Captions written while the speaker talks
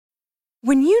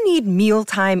When you need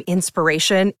mealtime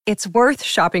inspiration, it's worth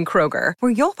shopping Kroger,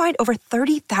 where you'll find over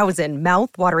 30,000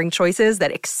 mouth-watering choices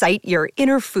that excite your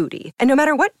inner foodie. And no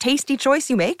matter what tasty choice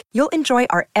you make, you'll enjoy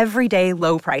our everyday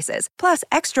low prices, plus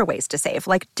extra ways to save,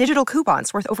 like digital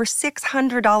coupons worth over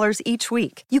 $600 each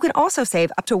week. You can also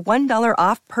save up to $1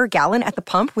 off per gallon at the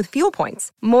pump with fuel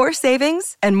points. More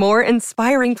savings and more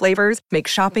inspiring flavors make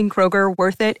shopping Kroger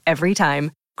worth it every time.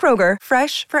 Kroger,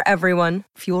 fresh for everyone.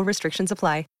 Fuel restrictions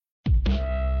apply.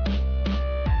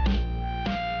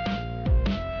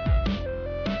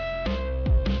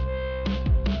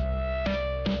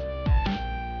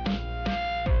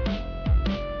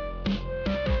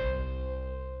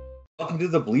 Welcome to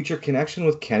the Bleacher Connection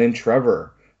with Ken and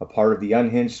Trevor, a part of the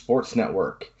Unhinged Sports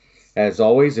Network. As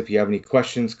always, if you have any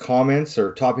questions, comments,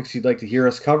 or topics you'd like to hear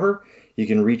us cover, you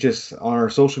can reach us on our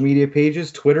social media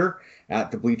pages, Twitter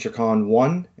at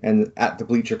TheBleacherCon1 and at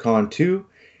TheBleacherCon2,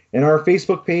 and our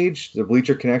Facebook page, The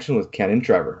Bleacher Connection with Ken and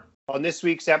Trevor. On this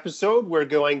week's episode, we're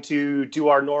going to do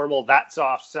our normal That's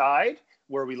Offside,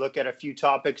 where we look at a few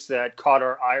topics that caught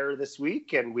our ire this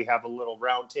week, and we have a little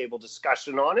roundtable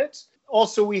discussion on it.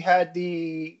 Also, we had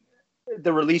the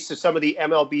release of some of the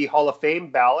MLB Hall of Fame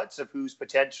ballots of who's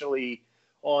potentially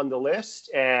on the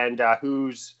list and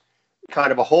who's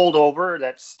kind of a holdover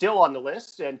that's still on the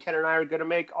list. And Ken and I are going to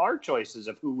make our choices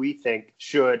of who we think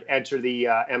should enter the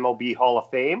MLB Hall of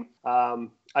Fame.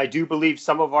 I do believe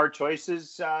some of our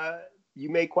choices you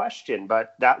may question,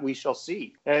 but that we shall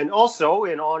see. And also,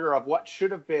 in honor of what should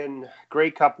have been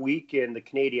Grey Cup week in the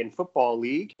Canadian Football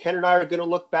League, Ken and I are going to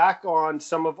look back on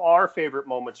some of our favorite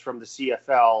moments from the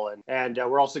CFL. And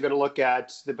we're also going to look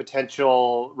at the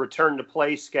potential return to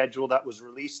play schedule that was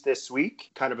released this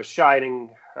week. Kind of a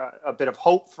shining a bit of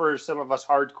hope for some of us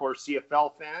hardcore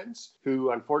CFL fans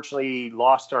who unfortunately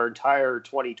lost our entire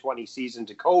 2020 season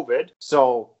to COVID.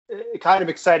 So kind of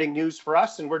exciting news for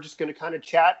us, and we're just going to kind of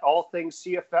chat all things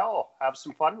CFL, have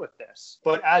some fun with this.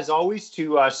 But as always,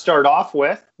 to start off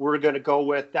with, we're going to go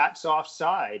with That's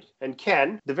Offside. And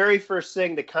Ken, the very first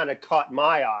thing that kind of caught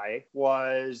my eye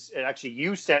was, and actually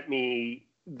you sent me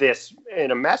this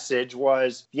in a message,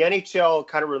 was the NHL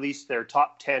kind of released their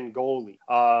top 10 goalie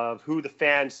of who the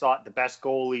fans thought the best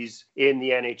goalies in the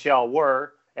NHL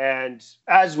were. And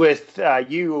as with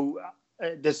you,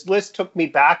 this list took me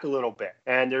back a little bit,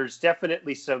 and there's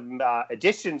definitely some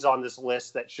additions on this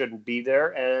list that shouldn't be there,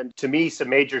 and to me, some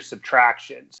major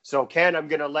subtractions. So Ken, I'm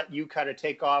going to let you kind of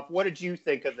take off. What did you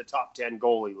think of the top 10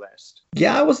 goalie list?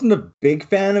 Yeah, I wasn't a big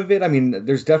fan of it. I mean,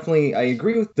 there's definitely, I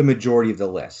agree with the majority of the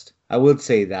list. I would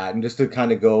say that. And just to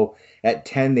kind of go at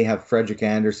 10, they have Frederik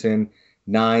Andersen,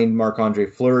 9, Marc-Andre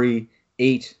Fleury,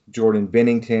 8, Jordan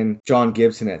Binnington, John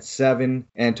Gibson at 7,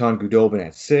 Anton Khudobin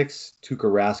at 6,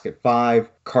 Tuukka Rask at 5,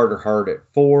 Carter Hart at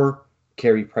 4,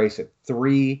 Carey Price at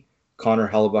 3, Connor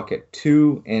Hellebuyck at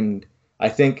 2, and I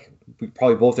think we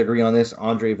probably both agree on this,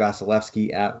 Andrei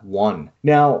Vasilevsky at 1.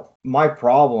 Now, my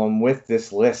problem with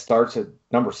this list starts at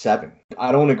number 7.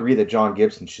 I don't agree that John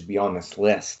Gibson should be on this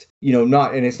list.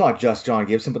 And it's not just John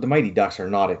Gibson, but the Mighty Ducks are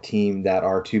not a team that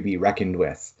are to be reckoned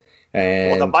with.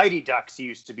 And well, the Mighty Ducks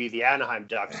used to be the Anaheim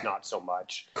Ducks, not so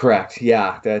much. Correct,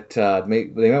 yeah. That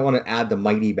they might want to add the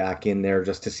Mighty back in there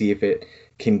just to see if it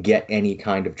can get any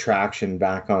kind of traction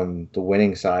back on the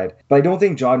winning side. But I don't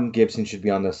think John Gibson should be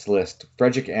on this list.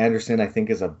 Frederik Andersen, I think,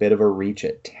 is a bit of a reach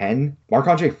at 10.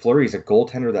 Marc-Andre Fleury is a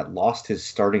goaltender that lost his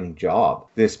starting job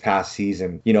this past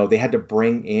season. They had to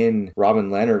bring in Robin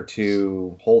Leonard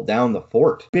to hold down the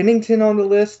fort. Binnington on the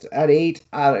list at 8.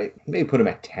 Maybe put him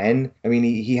at 10. I mean,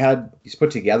 he's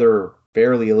put together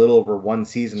barely a little over one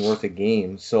season worth of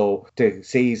games. So to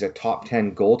say he's a top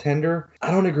 10 goaltender,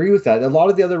 I don't agree with that. A lot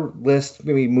of the other lists,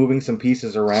 maybe moving some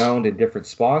pieces around in different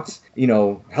spots.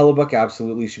 Hellebuyck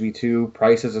absolutely should be 2.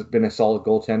 Price has been a solid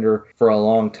goaltender for a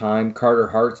long time. Carter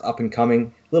Hart's up and coming.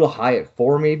 A little high at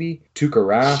 4 maybe. Tuukka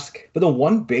Rask. But the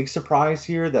one big surprise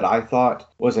here that I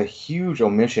thought was a huge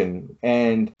omission,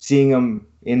 and seeing him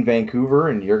in Vancouver,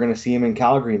 and you're going to see him in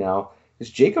Calgary now, is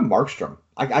Jacob Markstrom.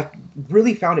 I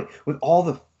really found it, with all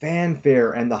the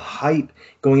fanfare and the hype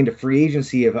going into free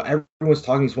agency, of everyone's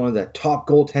talking he's one of the top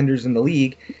goaltenders in the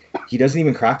league, he doesn't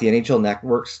even crack the NHL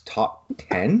Network's top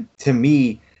 10. To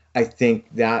me, I think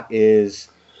that is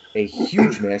a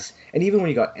huge miss. And even when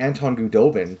you got Anton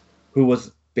Khudobin, who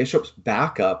was Bishop's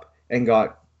backup and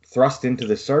got thrust into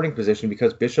the starting position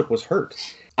because Bishop was hurt,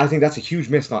 I think that's a huge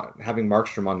miss not having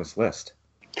Markstrom on this list.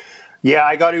 Yeah,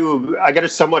 I got to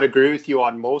somewhat agree with you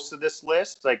on most of this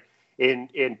list. Like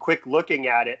in quick looking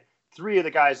at it, 3 of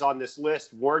the guys on this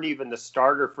list weren't even the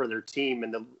starter for their team in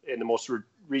the most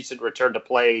recent return to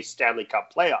play Stanley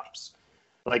Cup playoffs.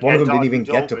 Like one of them didn't even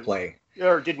get to play.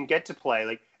 or didn't get to play.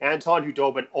 Like Anton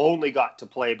Hudobin only got to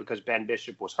play because Ben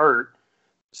Bishop was hurt,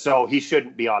 so he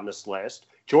shouldn't be on this list.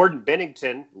 Jordan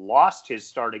Binnington lost his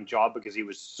starting job because he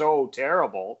was so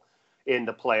terrible in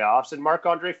the playoffs, and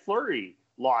Marc-Andre Fleury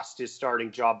lost his starting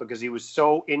job because he was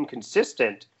so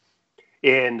inconsistent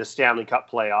in the Stanley Cup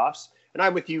playoffs. And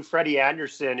I'm with you. Freddie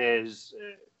Anderson is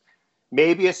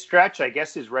maybe a stretch. I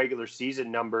guess his regular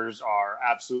season numbers are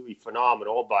absolutely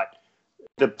phenomenal, but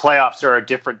the playoffs are a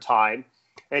different time.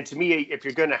 And to me, if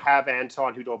you're going to have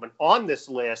Anton Hudobin on this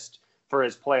list for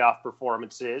his playoff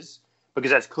performances,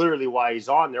 because that's clearly why he's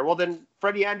on there, well, then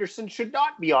Freddie Anderson should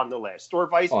not be on the list, or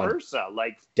vice versa.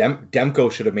 Like Demko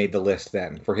should have made the list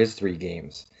then for his 3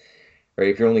 games, right?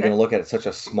 If you're only going to look at such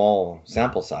a small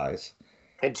sample size.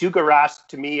 And Tuukka Rask,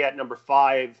 to me, at number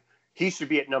 5, he should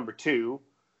be at number 2.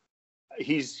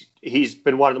 He's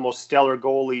been one of the most stellar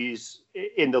goalies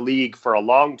in the league for a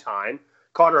long time.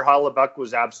 Connor Hellebuyck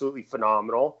was absolutely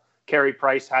phenomenal. Carey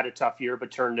Price had a tough year,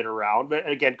 but turned it around. But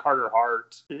again, Carter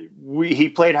Hart, he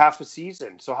played half a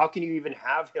season. So how can you even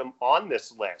have him on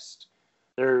this list?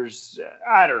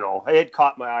 I don't know. It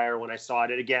caught my eye when I saw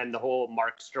it. And again, the whole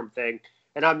Markstrom thing.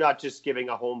 And I'm not just giving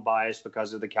a home bias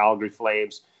because of the Calgary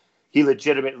Flames. He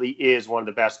legitimately is one of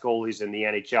the best goalies in the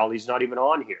NHL. He's not even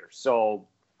on here. So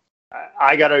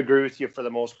I got to agree with you for the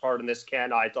most part in this,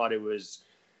 Ken. I thought it was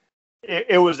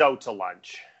out to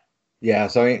lunch. Yeah,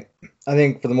 so I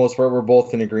think for the most part, we're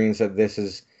both in agreement that this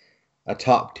is a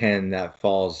top 10 that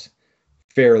falls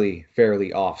fairly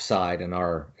offside in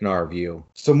our view.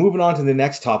 So moving on to the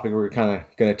next topic we're kind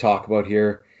of going to talk about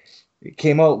here. It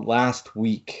came out last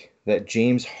week that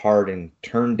James Harden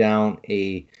turned down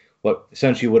what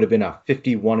essentially would have been a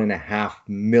 $51.5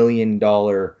 million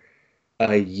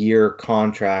a year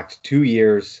contract, 2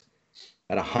 years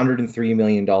at $103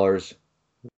 million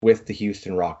with the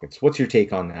Houston Rockets. What's your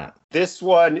take on that? This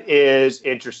one is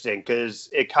interesting because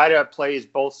it kind of plays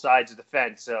both sides of the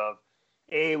fence of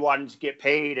A, wanting to get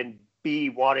paid, and B,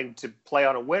 wanting to play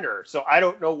on a winner. So I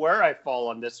don't know where I fall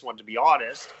on this one, to be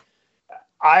honest.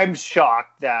 I'm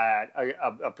shocked that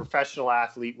a professional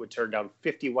athlete would turn down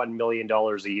 $51 million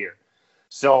a year.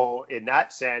 So in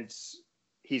that sense,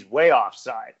 he's way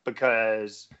offside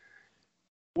because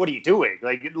what are you doing?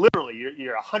 Like, literally,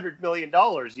 you're $100 million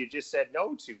you just said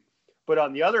no to. But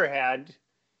on the other hand,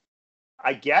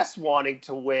 I guess wanting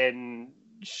to win,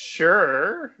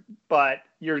 sure, but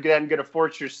you're then going to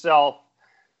force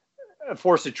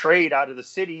a trade out of the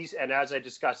cities. And as I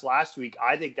discussed last week,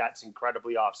 I think that's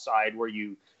incredibly offside, where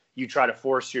you try to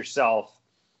force yourself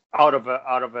out of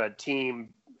a team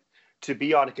to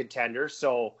be on a contender.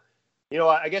 So,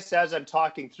 I guess as I'm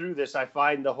talking through this, I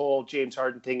find the whole James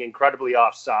Harden thing incredibly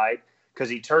offside because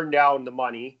he turned down the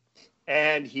money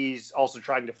and he's also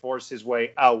trying to force his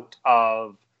way out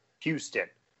of Houston.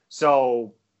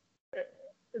 So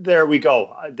there we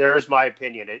go. There's my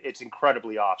opinion. It's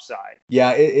incredibly offside.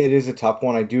 Yeah, it is a tough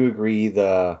one. I do agree.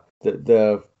 The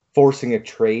forcing a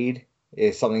trade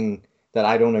is something that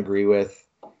I don't agree with.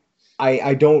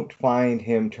 I don't find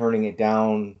him turning it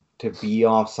down to be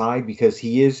offside because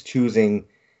he is choosing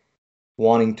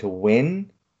wanting to win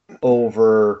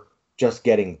over just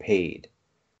getting paid.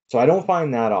 So I don't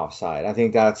find that offside. I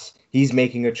think he's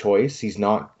making a choice. He's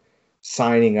not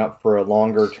signing up for a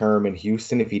longer term in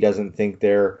Houston if he doesn't think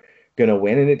they're going to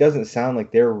win. And it doesn't sound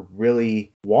like they're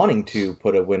really wanting to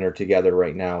put a winner together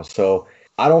right now. So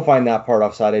I don't find that part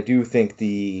offside. I do think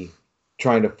the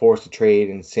trying to force a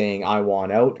trade and saying I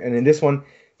want out. And in this one,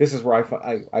 this is where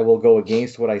I will go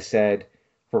against what I said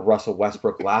for Russell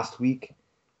Westbrook last week,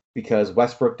 because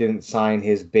Westbrook didn't sign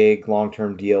his big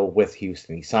long-term deal with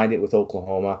Houston. He signed it with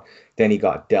Oklahoma. Then he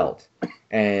got dealt.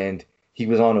 And he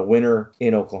was on a winner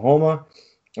in Oklahoma.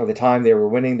 At the time they were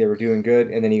winning, they were doing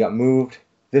good, and then he got moved.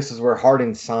 This is where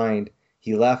Harden signed.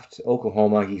 He left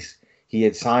Oklahoma. He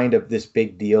had signed this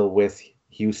big deal with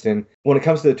Houston. When it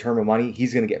comes to the term of money,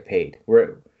 he's going to get paid.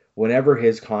 Whenever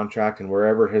his contract and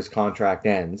wherever his contract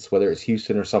ends, whether it's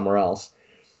Houston or somewhere else,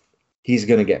 he's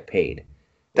going to get paid.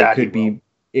 It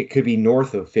could be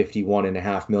north of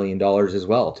 $51.5 million as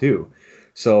well, too.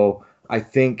 So I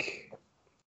think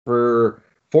for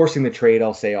forcing the trade,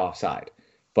 I'll say offside.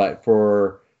 But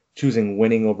for choosing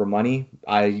winning over money,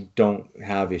 I don't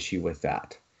have issue with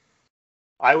that.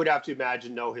 I would have to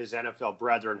imagine, though, his NFL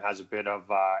brethren has a bit of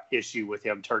issue with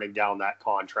him turning down that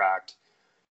contract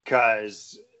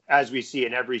because, as we see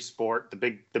in every sport,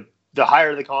 the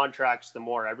higher the contracts, the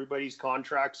more everybody's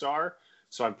contracts are.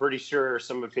 So I'm pretty sure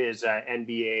some of his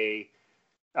NBA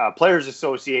Players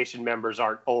Association members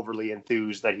aren't overly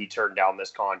enthused that he turned down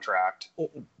this contract.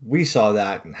 We saw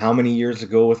that how many years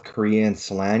ago with Korea and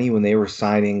Solani when they were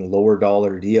signing lower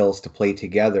dollar deals to play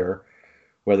together,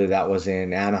 whether that was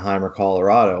in Anaheim or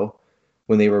Colorado,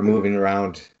 when they were moving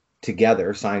around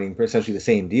together, signing essentially the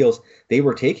same deals, they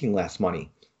were taking less money.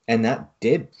 And that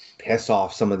did piss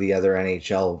off some of the other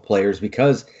NHL players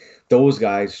because those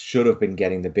guys should have been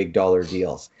getting the big dollar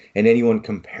deals. And anyone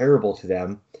comparable to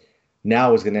them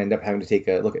now is going to end up having to take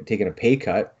a look at taking a pay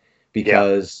cut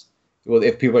because, well,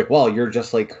 if people are like, well, you're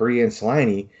just like Korea and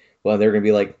Sliny, well, they're going to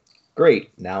be like,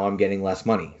 great, now I'm getting less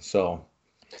money. So,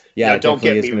 yeah, it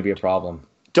definitely is going to be a problem.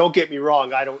 Don't get me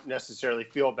wrong. I don't necessarily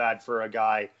feel bad for a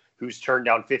guy who's turned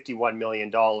down $51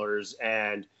 million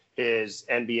and his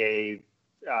NBA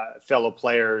fellow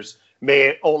players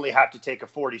may only have to take a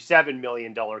 $47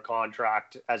 million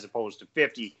contract as opposed to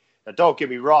 50. Now, don't get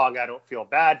me wrong. I don't feel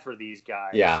bad for these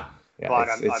guys. Yeah, but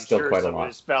I'm sure some of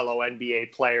his fellow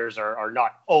NBA players are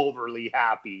not overly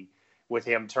happy with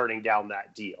him turning down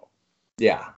that deal.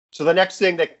 Yeah. So the next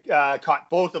thing that caught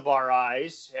both of our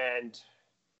eyes, and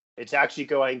it's actually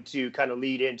going to kind of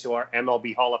lead into our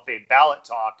MLB Hall of Fame ballot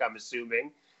talk, I'm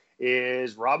assuming,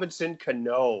 is Robinson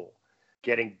Cano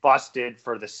getting busted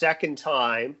for the second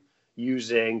time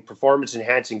using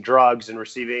performance-enhancing drugs and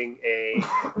receiving a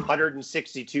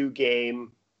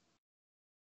 162-game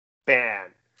ban.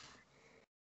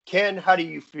 Ken, how do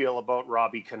you feel about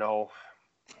Robbie Cano?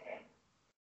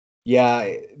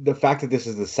 Yeah, the fact that this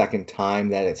is the second time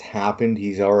that it's happened,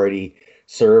 he's already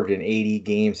served an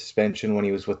 80-game suspension when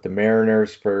he was with the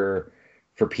Mariners for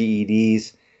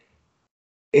PEDs.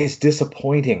 It's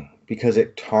disappointing because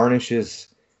it tarnishes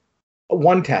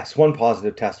one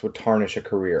positive test would tarnish a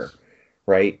career,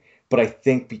 right? But I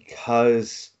think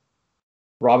because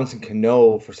Robinson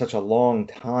Cano for such a long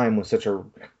time was such a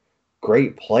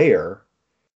great player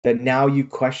that now you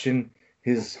question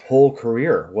his whole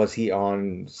career. Was he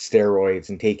on steroids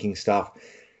and taking stuff?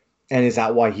 And is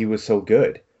that why he was so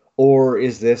good? Or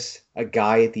is this a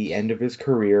guy at the end of his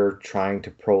career trying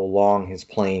to prolong his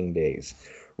playing days?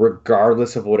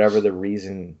 Regardless of whatever the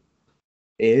reason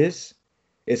is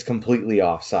completely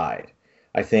offside.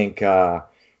 I think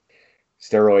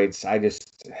steroids,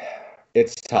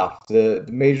 it's tough. The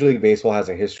Major League Baseball has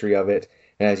a history of it.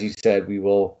 And as you said, we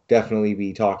will definitely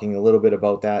be talking a little bit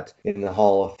about that in the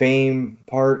Hall of Fame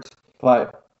part.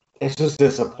 But it's just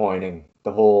disappointing,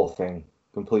 the whole thing,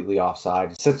 completely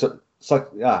offside. That's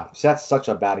such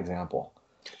a bad example.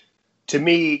 To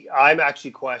me, I'm actually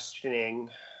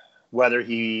questioning whether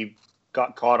he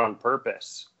got caught on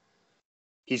purpose.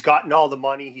 He's gotten all the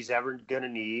money he's ever going to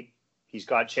need. He's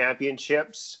got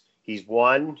championships. He's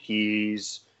won.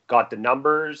 He's got the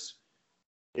numbers.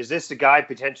 Is this the guy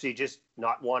potentially just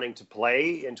not wanting to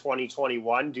play in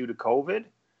 2021 due to COVID?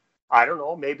 I don't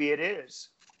know. Maybe it is.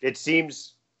 It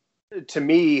seems to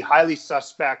me highly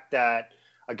suspect that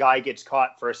a guy gets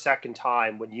caught for a second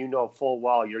time when you know full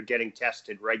well you're getting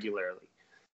tested regularly.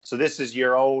 So this is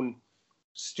your own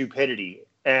stupidity.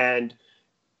 And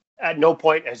at no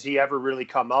point has he ever really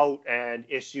come out and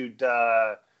issued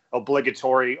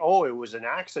obligatory, oh, it was an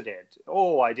accident.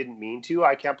 Oh, I didn't mean to.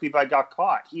 I can't believe I got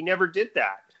caught. He never did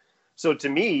that. So to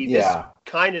me, this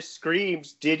kind of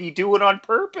screams, did he do it on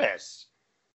purpose?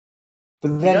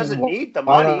 But then he doesn't need the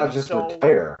why money. Not just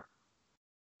retire?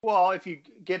 Well, if you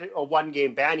get a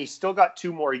one-game ban, he's still got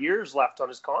 2 more years left on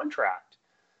his contract.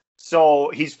 So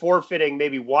he's forfeiting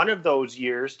maybe one of those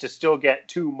years to still get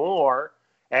 2 more.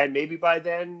 And maybe by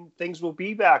then things will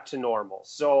be back to normal.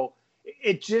 So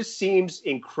it just seems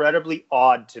incredibly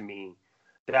odd to me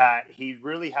that he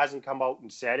really hasn't come out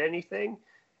and said anything,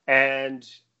 and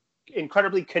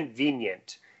incredibly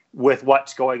convenient with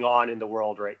what's going on in the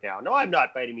world right now. No, I'm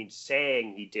not by any means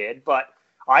saying he did, but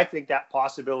I think that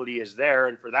possibility is there.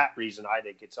 And for that reason, I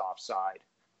think it's offside.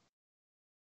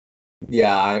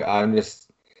 Yeah, I'm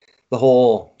just the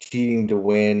whole cheating to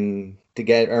win, to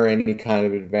get or any kind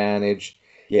of advantage.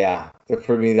 Yeah,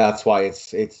 for me, that's why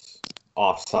it's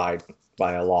offside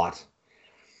by a lot.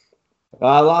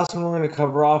 Last one we're going to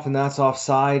cover off, and that's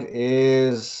offside,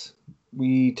 is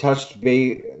we touched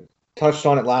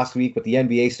on it last week with the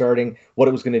NBA starting, what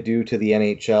it was going to do to the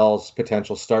NHL's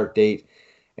potential start date.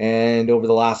 And over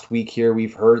the last week here,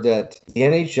 we've heard that the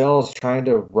NHL is trying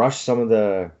to rush some of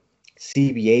the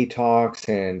CBA talks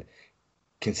and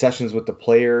concessions with the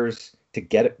players to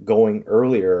get it going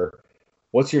earlier.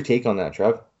 What's your take on that,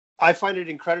 Trev? I find it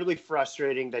incredibly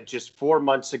frustrating that just 4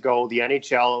 months ago, the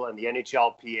NHL and the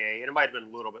NHLPA, and it might have been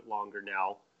a little bit longer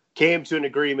now, came to an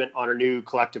agreement on a new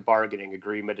collective bargaining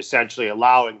agreement, essentially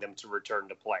allowing them to return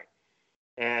to play.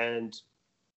 And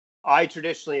I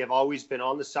traditionally have always been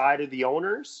on the side of the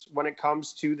owners when it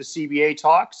comes to the CBA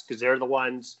talks, because they're the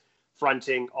ones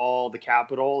fronting all the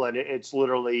capital, and it's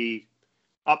literally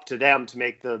up to them to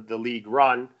make the league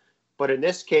run. But in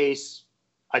this case,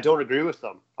 I don't agree with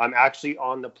them. I'm actually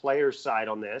on the players' side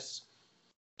on this,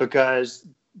 because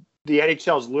the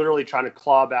NHL is literally trying to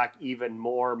claw back even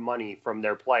more money from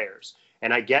their players.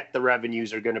 And I get the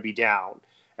revenues are going to be down,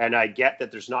 and I get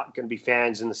that there's not going to be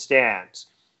fans in the stands.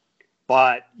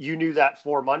 But you knew that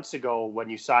 4 months ago when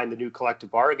you signed the new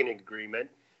collective bargaining agreement,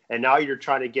 and now you're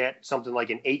trying to get something like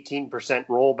an 18%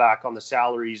 rollback on the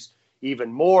salaries,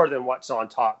 even more than what's on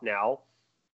top now,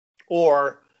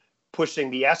 or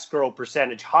pushing the escrow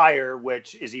percentage higher,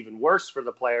 which is even worse for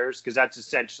the players because that's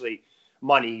essentially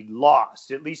money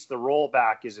lost. At least the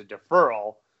rollback is a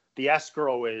deferral. The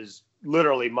escrow is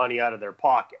literally money out of their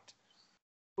pocket.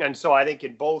 And so I think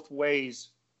in both ways,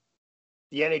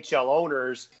 the NHL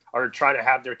owners are trying to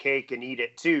have their cake and eat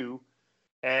it too.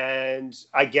 And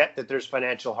I get that there's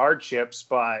financial hardships,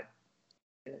 but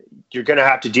you're going to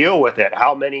have to deal with it.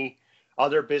 How many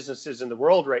other businesses in the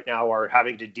world right now are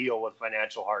having to deal with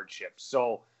financial hardships?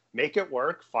 So make it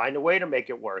work, find a way to make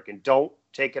it work, and don't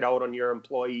take it out on your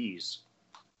employees.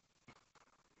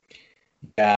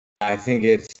 Yeah, I think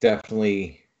it's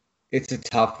a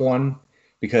tough one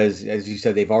because, as you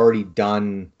said, they've already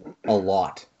done a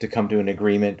lot to come to an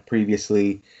agreement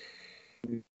previously.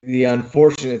 The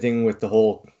unfortunate thing with the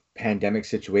whole pandemic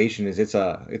situation is it's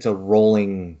a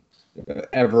rolling,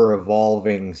 ever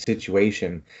evolving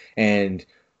situation, and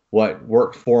what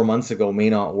worked 4 months ago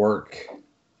may not work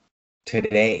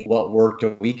today. What worked a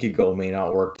week ago may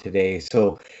not work today.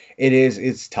 So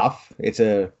it's tough.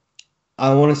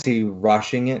 I want to say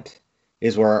rushing it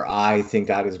is where I think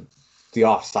that is the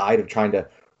offside of trying to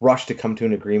rush to come to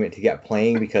an agreement to get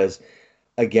playing, because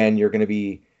again, you're going to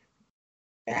be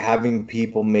having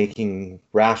people making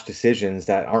rash decisions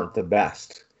that aren't the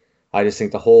best. I just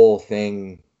think the whole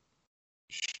thing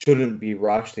shouldn't be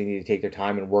rushed. They need to take their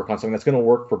time and work on something that's going to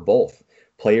work for both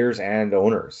players and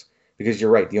owners. Because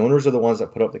you're right, the owners are the ones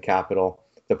that put up the capital.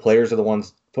 The players are the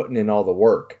ones putting in all the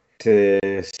work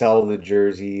to sell the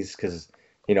jerseys because,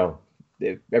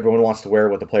 everyone wants to wear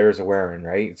what the players are wearing,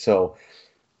 right? So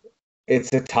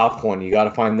it's a tough one. You got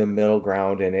to find the middle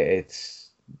ground, and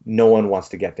it's no one wants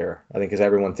to get there. I think because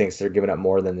everyone thinks they're giving up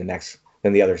more than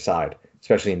the other side,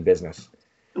 especially in business.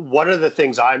 One of the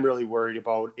things I'm really worried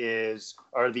about is,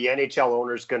 are the NHL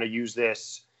owners going to use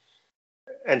this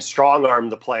and strong arm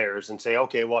the players and say,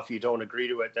 okay, well, if you don't agree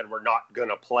to it, then we're not going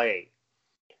to play.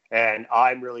 And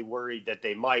I'm really worried that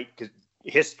they might, because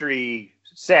history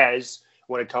says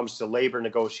when it comes to labor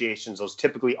negotiations, those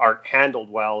typically aren't handled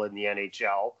well in the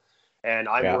NHL. And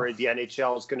I'm worried the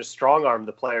NHL is going to strong arm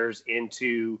the players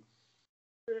into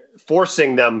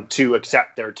forcing them to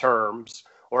accept their terms,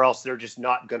 or else they're just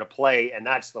not going to play. And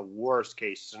that's the worst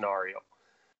case scenario.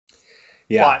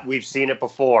 Yeah. But we've seen it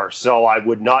before, so I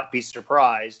would not be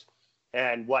surprised.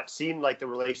 And what seemed like the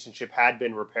relationship had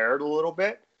been repaired a little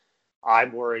bit,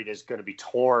 I'm worried is going to be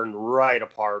torn right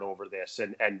apart over this.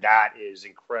 And that is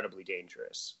incredibly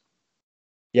dangerous.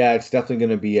 Yeah, it's definitely going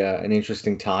to be an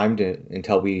interesting time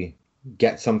until we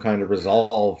get some kind of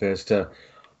resolve as to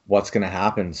what's going to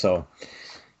happen. So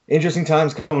interesting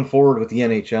times coming forward with the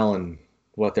NHL and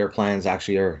what their plans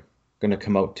actually are going to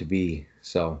come out to be.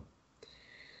 So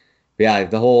yeah,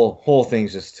 the whole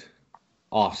thing's just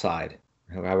offside,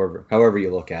 however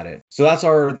you look at it. So that's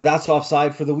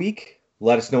offside for the week.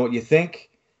 Let us know what you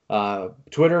think.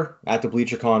 Twitter at the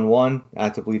BleacherCon1,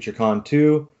 at the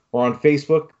BleacherCon2, or on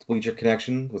Facebook, Bleacher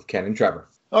Connection with Ken and Trevor.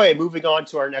 Okay, moving on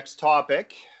to our next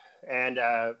topic, and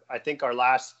I think our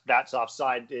last That's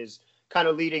Offside is kind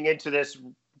of leading into this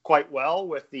quite well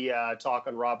with the talk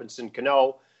on Robinson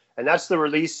Cano. And that's the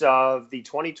release of the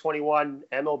 2021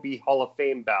 MLB Hall of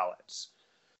Fame ballots.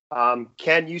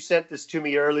 Ken, you sent this to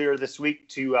me earlier this week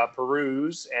to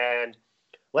peruse. And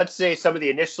let's say some of the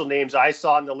initial names I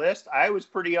saw on the list, I was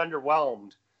pretty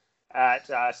underwhelmed at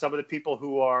some of the people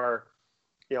who are,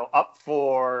 up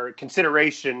for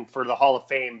consideration for the Hall of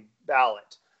Fame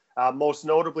ballot, most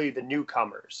notably the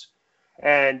newcomers.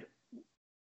 And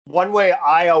one way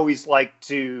I always like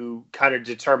to kind of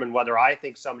determine whether I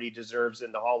think somebody deserves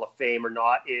in the Hall of Fame or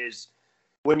not is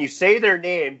when you say their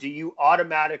name, do you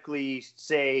automatically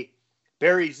say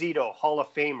Barry Zito, Hall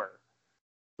of Famer?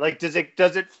 Like, does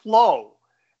it flow?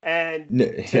 And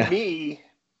to me,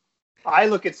 I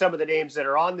look at some of the names that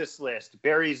are on this list: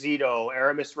 Barry Zito,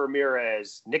 Aramis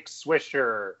Ramirez, Nick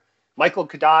Swisher, Michael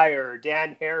Kadire,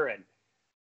 Dan Herron.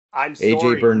 I'm sorry.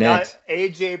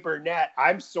 AJ Burnett.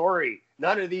 I'm sorry.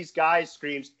 None of these guys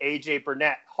screams AJ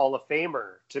Burnett, Hall of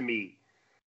Famer to me.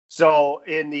 So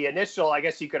in the initial, I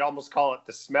guess you could almost call it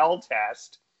the smell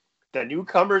test, the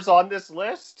newcomers on this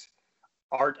list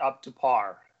aren't up to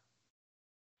par.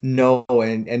 No,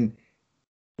 and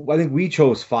I think we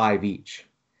chose 5 each.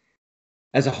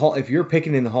 As a hall, if you're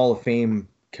picking in the Hall of Fame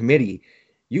committee,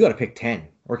 you got to pick 10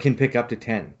 or can pick up to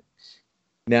 10.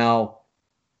 Now,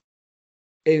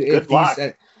 if Good luck.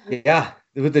 Yeah,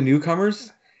 with the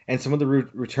newcomers and some of the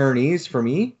returnees for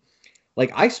me,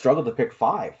 like I struggled to pick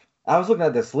 5. I was looking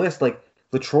at this list, like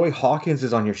LaTroy Hawkins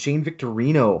is on here, Shane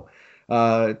Victorino,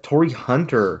 Torrey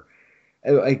Hunter.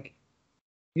 Like,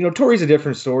 Torrey's a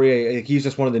different story. He's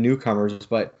just one of the newcomers,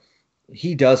 but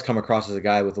he does come across as a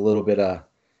guy with a little bit of,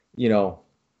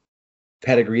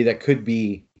 pedigree that could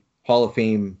be Hall of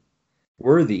Fame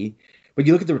worthy. But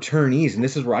you look at the returnees, and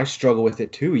this is where I struggle with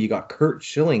it too. You got Kurt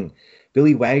Schilling,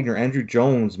 Billy Wagner, Andrew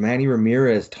Jones, Manny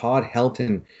Ramirez, Todd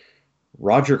Helton,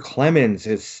 Roger Clemens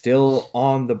is still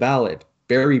on the ballot,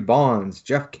 Barry Bonds,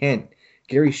 Jeff Kent,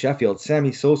 Gary Sheffield,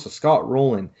 Sammy Sosa, Scott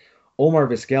Rowland, Omar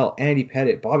Vizquel, Andy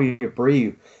Pettitte, Bobby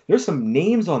Abreu. There's some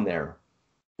names on there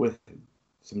with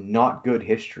some not good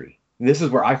history. And this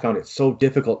is where I found it so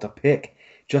difficult to pick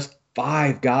just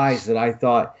 5 guys that I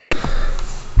thought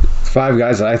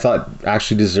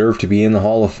actually deserved to be in the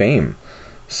Hall of Fame.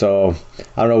 So,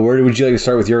 I don't know, where would you like to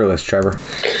start with your list, Trevor?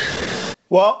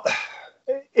 Well,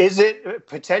 is it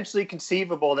potentially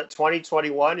conceivable that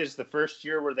 2021 is the first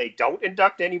year where they don't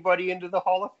induct anybody into the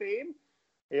Hall of Fame?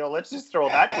 Let's just throw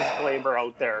that disclaimer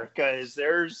out there, because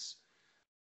there's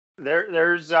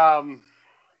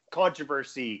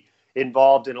controversy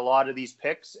involved in a lot of these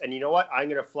picks. And you know what? I'm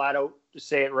going to flat out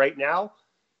say it right now.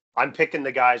 I'm picking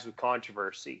the guys with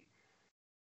controversy.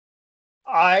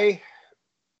 The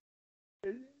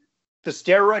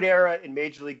steroid era in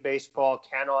Major League Baseball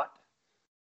cannot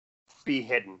be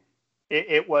hidden.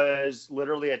 It was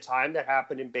literally a time that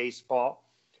happened in baseball.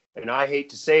 And I hate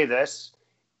to say this,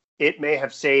 it may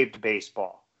have saved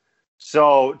baseball.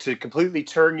 So to completely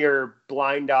turn your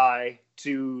blind eye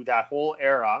to that whole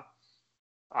era,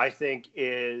 I think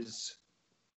is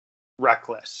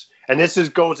reckless. And this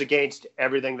goes against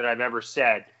everything that I've ever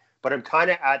said. But I'm kind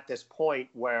of at this point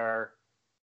where,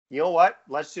 you know what?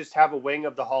 Let's just have a wing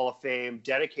of the Hall of Fame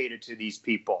dedicated to these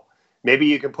people. Maybe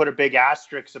you can put a big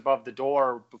asterisk above the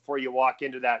door before you walk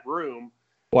into that room.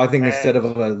 Well, I think instead of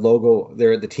a logo,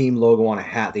 the team logo on a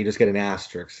hat, they just get an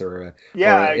asterisk or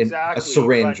a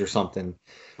syringe or something.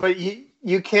 But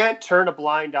you can't turn a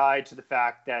blind eye to the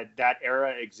fact that that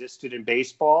era existed in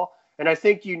baseball, and I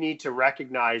think you need to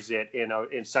recognize it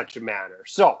in such a manner.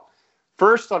 So,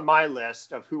 first on my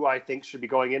list of who I think should be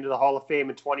going into the Hall of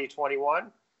Fame in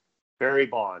 2021, Barry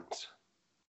Bonds.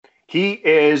 He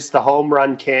is the home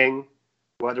run king,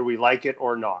 whether we like it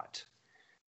or not.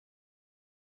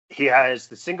 He has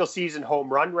the single season home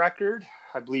run record,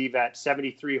 I believe at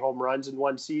 73 home runs in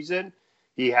one season.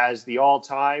 He has the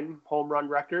all-time home run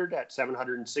record at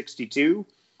 762.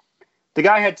 The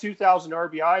guy had 2,000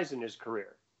 RBIs in his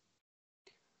career.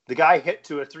 The guy hit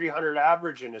to a 300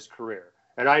 average in his career.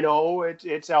 And I know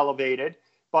it's elevated,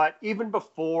 but even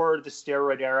before the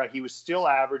steroid era, he was still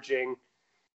averaging,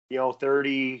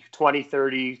 30,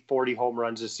 40 home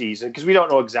runs a season, because we don't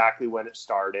know exactly when it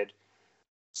started.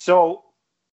 So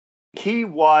he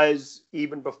was,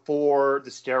 even before the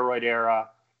steroid era,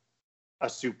 a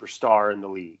superstar in the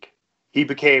league. He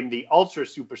became the ultra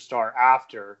superstar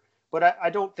after, but I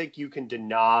don't think you can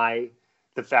deny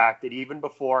the fact that even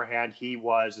beforehand, he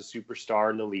was a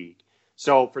superstar in the league.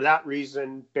 So for that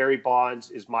reason, Barry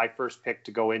Bonds is my first pick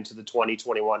to go into the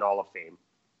 2021 Hall of Fame.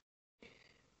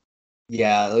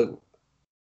 Yeah,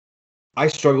 I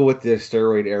struggle with the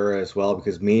steroid era as well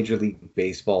because Major League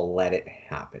Baseball let it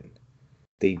happen.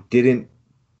 They didn't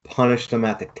punish them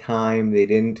at the time. They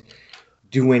didn't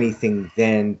do anything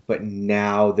then, but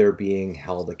now they're being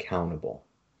held accountable.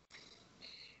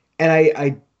 And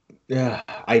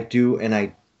I do, and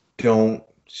I don't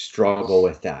struggle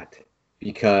with that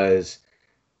because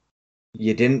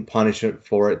you didn't punish it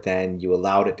for it then. You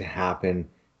allowed it to happen,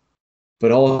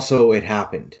 but also it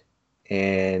happened.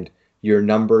 And your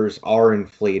numbers are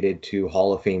inflated to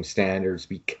Hall of Fame standards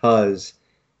because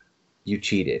you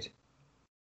cheated,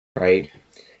 right?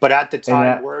 But at the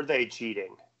time, were they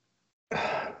cheating?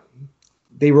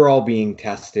 They were all being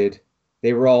tested.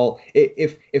 They were all,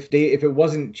 if it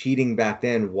wasn't cheating back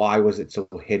then, why was it so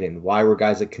hidden? Why were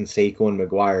guys like Canseco and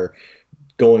McGuire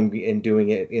going and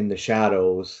doing it in the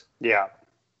shadows? Yeah.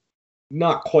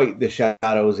 Not quite the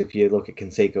shadows if you look at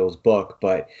Canseco's book,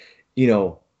 but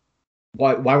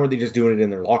why weren't they just doing it in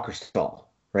their locker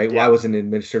stall, right? Yeah. Why wasn't it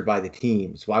administered by the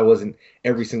teams? Why wasn't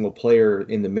every single player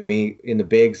in the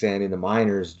bigs and in the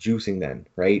minors juicing then,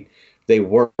 right? They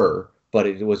were, but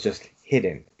it was just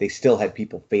hidden. They still had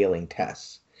people failing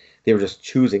tests. They were just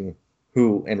choosing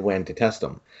who and when to test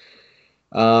them.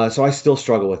 So I still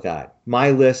struggle with that.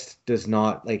 My list does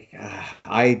not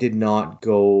I did not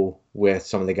go with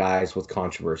some of the guys with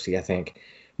controversy. I think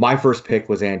my first pick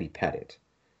was Andy Pettitte.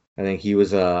 I think he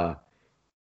was a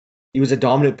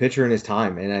dominant pitcher in his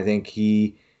time, and I think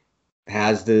he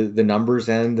has the numbers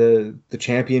and the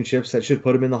championships that should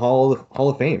put him in the Hall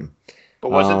of Fame. But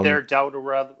wasn't there doubt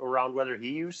around whether he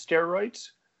used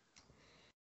steroids?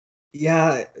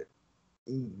 Yeah,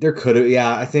 there could have.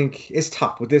 Yeah, I think it's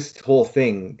tough with this whole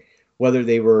thing, whether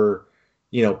they were,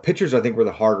 pitchers, I think were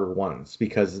the harder ones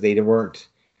because they weren't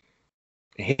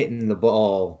hitting the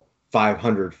ball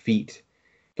 500 feet,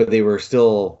 but they were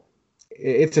still,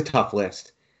 it's a tough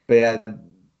list. But yeah,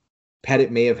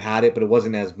 Pettit may have had it, but it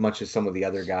wasn't as much as some of the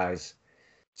other guys.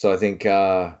 So I think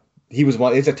he was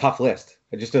one. It's a tough list.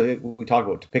 We talked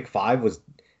about to pick five was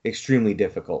extremely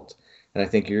difficult, and I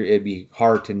think it'd be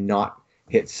hard to not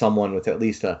hit someone with at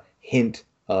least a hint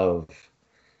of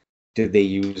did they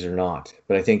use or not.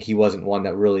 But I think he wasn't one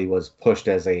that really was pushed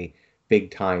as a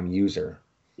big time user.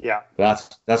 Yeah,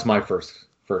 that's my first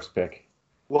pick.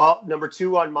 Well, number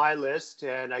 2 on my list,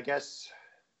 and I guess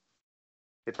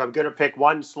if I'm going to pick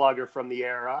one slugger from the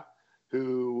era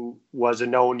who was a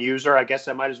known user, I guess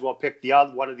I might as well pick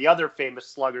one of the other famous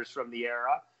sluggers from the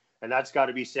era, and that's got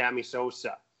to be Sammy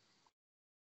Sosa.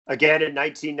 Again, in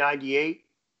 1998,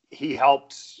 he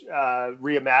helped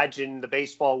reimagine the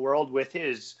baseball world with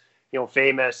his,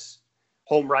 famous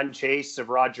home run chase of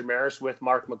Roger Maris with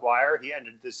Mark McGwire. He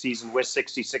ended the season with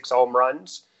 66 home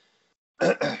runs.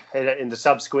 And in the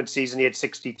subsequent season, he had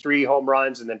 63 home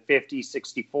runs and then 50,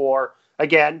 64.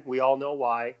 Again, we all know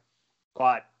why,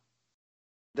 but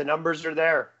the numbers are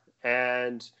there.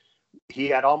 And he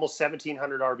had almost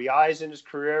 1,700 RBIs in his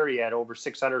career. He had over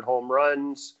 600 home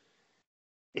runs.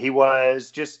 He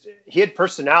had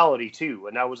personality too.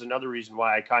 And that was another reason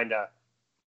why I kind of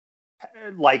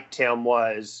liked him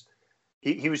was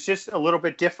he was just a little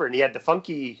bit different. He had the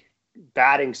funky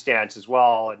batting stance as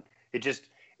well. And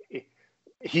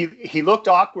he looked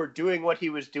awkward doing what he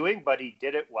was doing, but he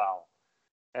did it well.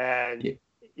 And,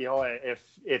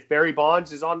 if Barry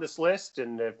Bonds is on this list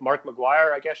and if Mark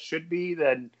McGwire, I guess, should be,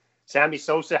 then Sammy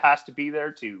Sosa has to be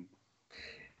there too.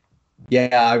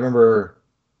 Yeah, I remember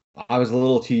I was a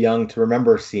little too young to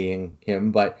remember seeing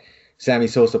him, but Sammy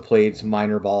Sosa played some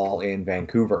minor ball in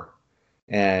Vancouver.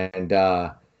 And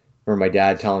I remember my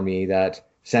dad telling me that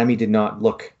Sammy did not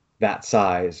look that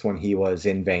size when he was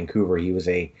in Vancouver. He was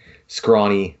a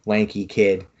scrawny, lanky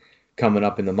kid coming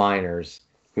up in the minors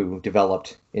who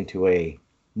developed into a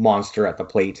monster at the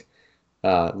plate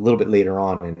a little bit later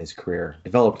on in his career.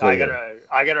 Developed later.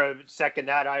 I gotta second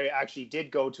that. I actually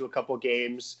did go to a couple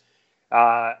games,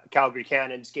 Calgary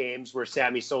Cannons games, where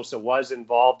Sammy Sosa was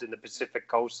involved in the Pacific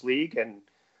Coast League, and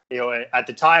at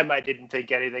the time I didn't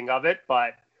think anything of it,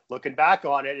 but looking back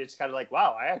on it, it's kind of like,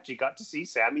 wow, I actually got to see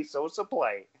Sammy Sosa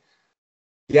play.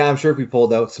 Yeah, I'm sure if we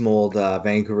pulled out some old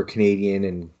Vancouver Canadian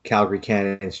and Calgary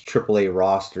Cannons AAA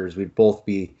rosters, we'd both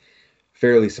be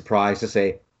fairly surprised to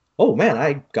say, oh man,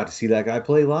 I got to see that guy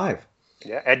play live.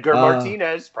 Yeah, Edgar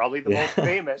Martinez, probably the most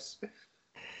famous.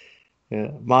 Yeah,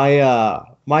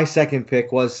 my second pick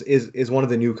is one of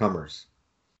the newcomers.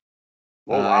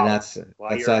 Oh, wow. And that's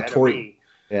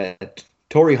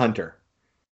Torrey Hunter.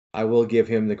 I will give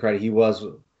him the credit. He was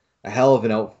a hell of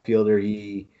an outfielder.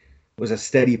 He was a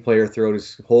steady player throughout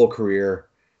his whole career.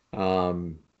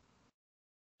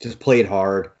 Just played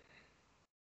hard.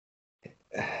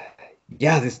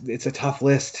 Yeah, it's a tough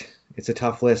list. It's a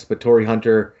tough list, but Torrey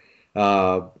Hunter,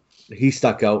 he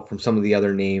stuck out from some of the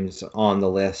other names on the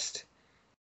list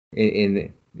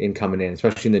in coming in,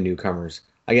 especially in the newcomers.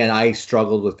 Again, I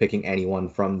struggled with picking anyone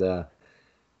from that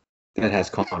has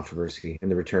controversy in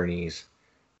the returnees.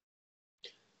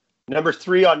 Number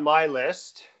 3 on my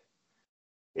list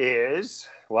is,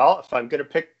 well, if I'm going to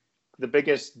pick the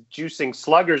biggest juicing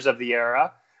sluggers of the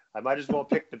era, I might as well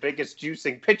pick the biggest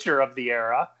juicing pitcher of the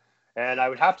era. And I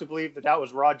would have to believe that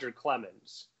was Roger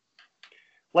Clemens.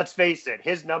 Let's face it,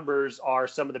 his numbers are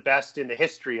some of the best in the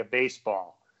history of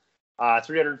baseball.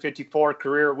 354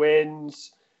 career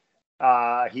wins.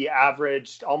 He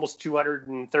averaged almost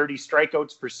 230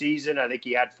 strikeouts per season. I think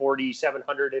he had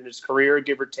 4,700 in his career,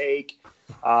 give or take.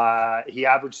 He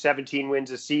averaged 17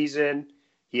 wins a season.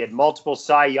 He had multiple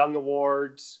Cy Young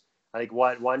awards. I think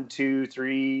 1, 2,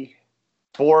 3,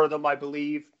 4 of them, I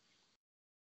believe.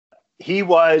 He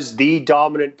was the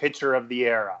dominant pitcher of the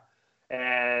era.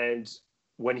 And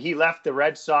when he left the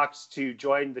Red Sox to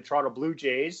join the Toronto Blue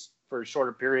Jays for a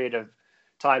shorter period of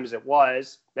time as it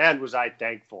was, man, was I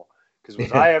thankful. Because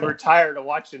was I ever tired of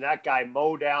watching that guy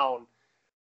mow down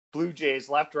Blue Jays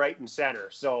left, right, and center.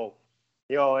 So,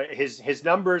 his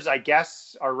numbers, I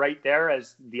guess, are right there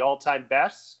as the all-time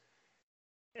best.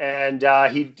 And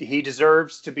he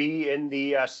deserves to be in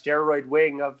the steroid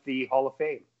wing of the Hall of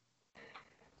Fame.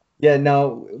 Yeah,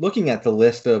 now, looking at the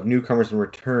list of newcomers and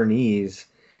returnees,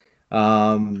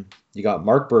 you got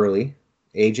Mark Burley,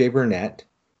 A.J. Burnett,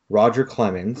 Roger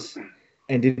Clemens,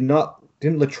 and didn't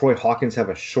LaTroy Hawkins have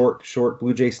a short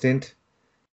Blue Jay stint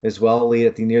as well,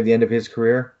 near the end of his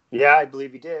career? Yeah, I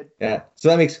believe he did. Yeah, so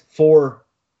that makes four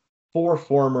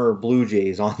former Blue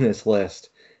Jays on this list.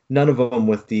 None of them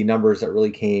with the numbers that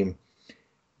really came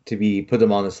to put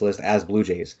them on this list as Blue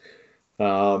Jays.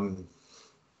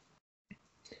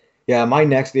 Yeah, my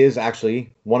next is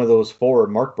actually one of those four,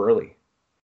 Mark Burley.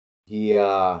 He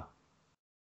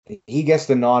gets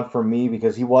the nod from me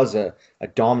because he was a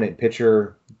dominant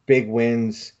pitcher, big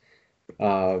wins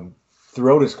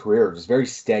throughout his career, just very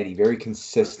steady, very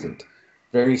consistent,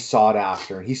 very sought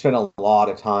after. He spent a lot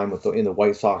of time in the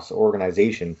White Sox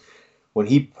organization when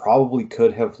he probably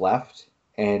could have left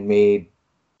and made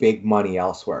big money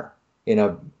elsewhere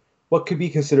in what could be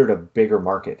considered a bigger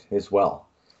market as well.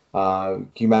 Can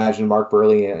you imagine Mark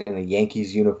Burley in a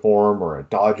Yankees uniform or a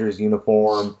Dodgers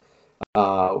uniform,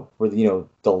 where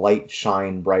the light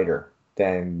shine brighter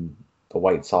than the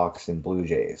White Sox and Blue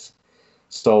Jays?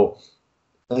 So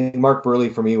I think Mark Burley,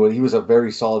 for me, he was a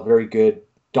very solid, very good,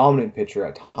 dominant pitcher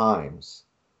at times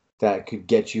that could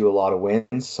get you a lot of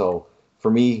wins. So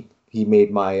for me, he's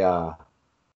in my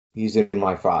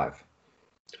 5.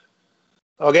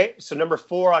 Okay, so number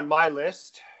 4 on my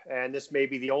list, and this may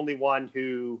be the only one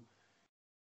who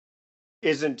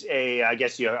isn't a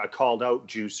called out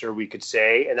juicer, we could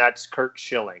say, and that's Curt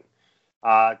Schilling.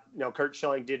 Curt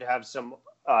Schilling did have some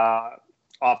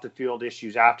off the field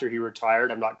issues after he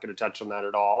retired. I'm not going to touch on that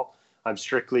at all. I'm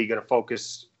strictly going to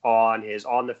focus on his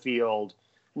on the field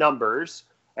numbers.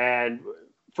 And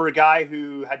for a guy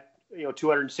who had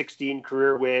 216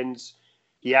 career wins,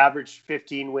 he averaged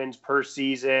 15 wins per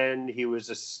season. He was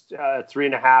a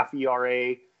 3.5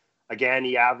 ERA. Again,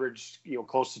 he averaged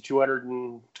close to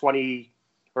 220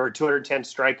 or 210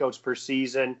 strikeouts per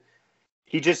season.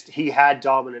 He had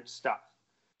dominant stuff.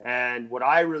 And what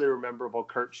I really remember about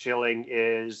Curt Schilling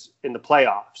is in the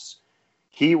playoffs,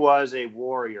 he was a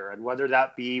warrior. And whether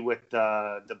that be with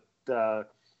the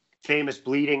famous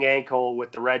bleeding ankle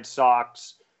with the Red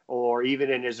Sox, or even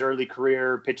in his early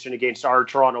career pitching against our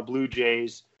Toronto Blue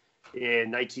Jays in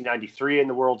 1993 in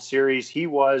the World Series, he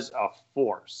was a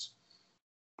force.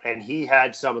 And he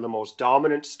had some of the most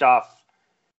dominant stuff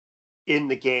in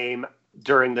the game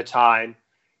during the time.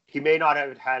 He may not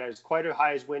have had quite as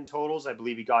high as win totals. I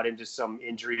believe he got into some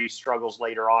injury struggles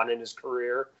later on in his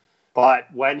career.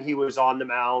 But when he was on the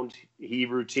mound, he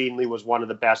routinely was one of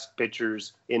the best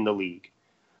pitchers in the league.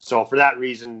 So for that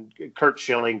reason, Curt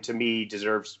Schilling, to me,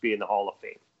 deserves to be in the Hall of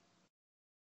Fame.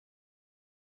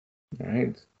 All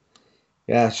right.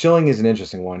 Yeah, Schilling is an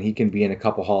interesting one. He can be in a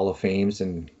couple Hall of Fames,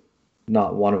 and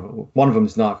not one of them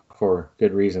is not for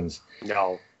good reasons.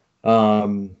 No.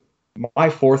 My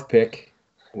 4th pick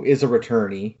is a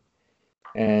returnee,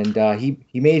 and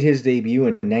he made his debut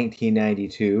in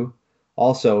 1992.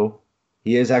 Also,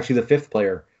 he is actually the 5th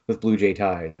player with Blue Jay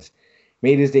ties.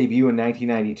 Made his debut in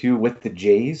 1992 with the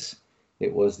Jays.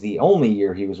 It was the only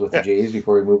year he was with the Jays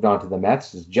before he moved on to the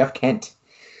Mets. Is Jeff Kent.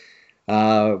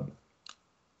 Very,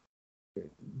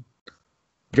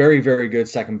 very good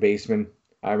second baseman.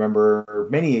 I remember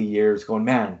many years going,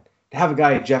 man, to have a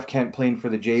guy like Jeff Kent playing for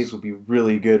the Jays would be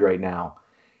really good right now.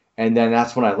 And then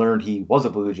that's when I learned he was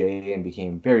a Blue Jay and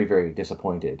became very, very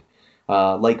disappointed.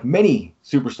 Like many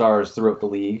superstars throughout the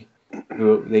league,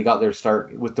 who they got their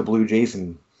start with the Blue Jays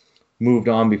and moved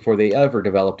on before they ever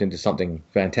developed into something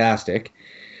fantastic.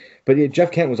 But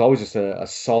Jeff Kent was always just a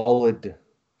solid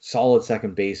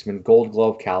second baseman, Gold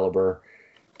Glove caliber,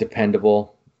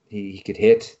 dependable. He could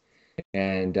hit.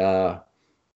 And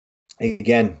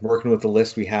again, working with the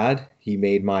list we had, he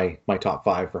made my top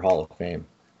 5 for Hall of Fame.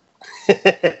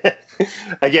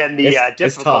 Again, the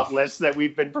difficult list that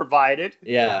we've been provided.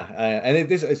 Yeah, and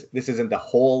this isn't the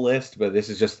whole list, but this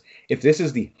is just, if this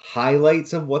is the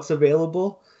highlights of what's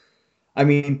available. I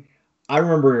mean, I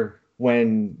remember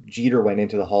when Jeter went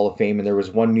into the Hall of Fame, and there was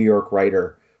one New York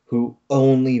writer who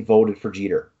only voted for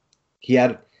Jeter. He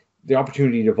had the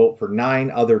opportunity to vote for 9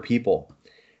 other people,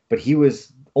 but he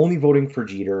was only voting for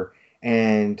Jeter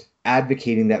and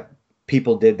advocating that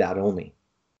people did that only,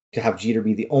 to have Jeter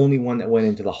be the only one that went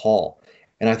into the Hall.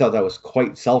 And I thought that was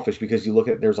quite selfish, because you look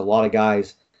at, there's a lot of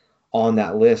guys on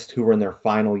that list who were in their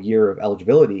final year of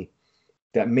eligibility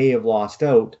that may have lost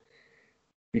out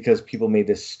because people made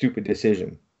this stupid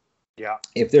decision. Yeah.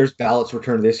 If there's ballots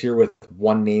returned this year with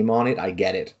one name on it, I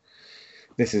get it.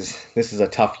 This is a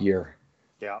tough year.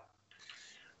 Yeah.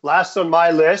 Last on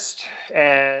my list,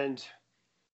 and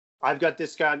I've got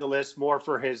this guy on the list more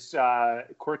for his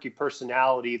quirky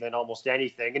personality than almost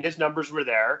anything, and his numbers were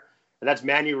there, and that's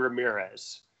Manny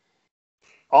Ramirez.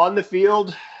 On the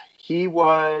field, he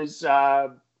was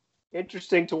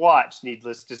interesting to watch,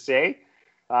 needless to say.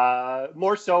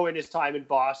 More so in his time in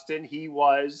Boston, he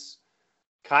was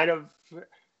almost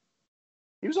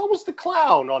the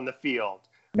clown on the field.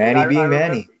 Manny being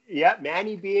Manny. Yeah,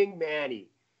 Manny being Manny.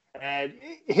 And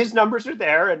his numbers are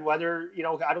there, and whether,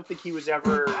 I don't think he was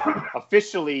ever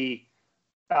officially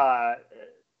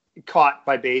caught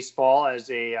by baseball as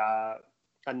a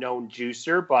known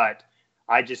juicer, but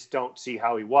I just don't see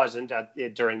how he wasn't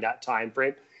during that time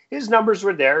frame. His numbers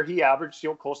were there. He averaged,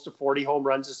 close to 40 home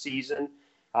runs a season.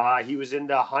 He was in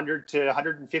the 100 to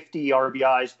 150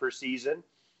 RBIs per season.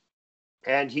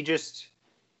 And he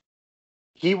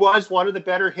was one of the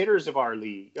better hitters of our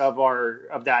league,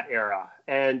 of that era.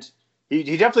 And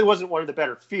he definitely wasn't one of the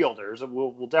better fielders.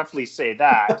 We'll definitely say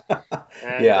that.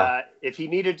 And if he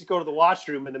needed to go to the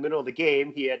washroom in the middle of the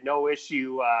game, he had no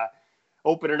issue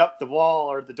opening up the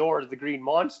wall or the door to the Green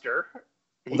Monster.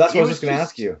 Well, that's what I was just going to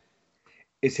ask you.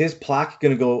 Is his plaque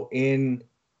going to go in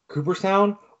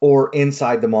Cooperstown or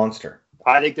inside the Monster?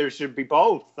 I think there should be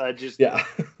both.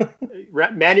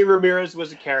 Manny Ramirez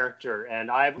was a character,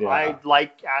 and I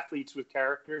like athletes with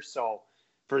character. So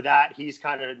for that, he's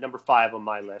kind of number 5 on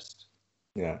my list.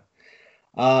 Yeah.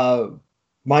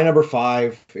 My number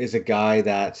 5 is a guy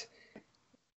that,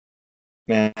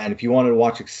 man, if you wanted to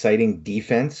watch exciting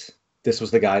defense, this was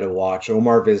the guy to watch.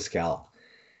 Omar Vizquel.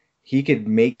 He could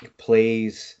make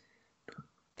plays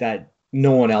that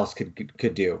no one else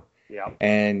could do. Yeah.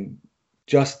 And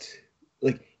just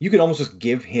like you could almost just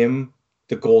give him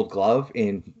the Gold Glove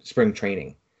in spring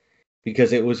training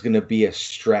because it was going to be a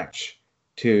stretch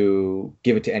to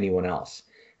give it to anyone else.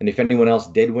 And if anyone else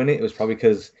did win it, it was probably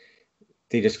because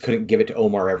they just couldn't give it to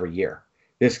Omar every year.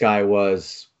 This guy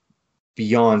was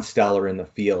beyond stellar in the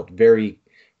field, very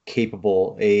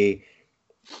capable, a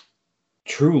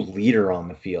true leader on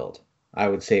the field, I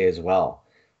would say as well.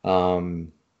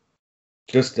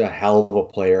 Just a hell of a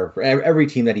player for every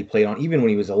team that he played on, even when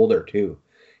he was older too.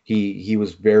 He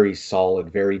was very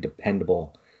solid, very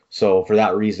dependable. So for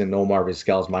that reason, Omar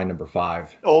Vizquel is my number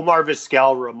 5. Omar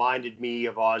Vizquel reminded me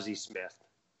of Ozzie Smith.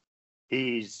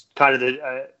 He's kind of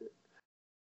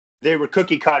they were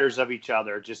cookie cutters of each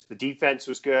other. Just the defense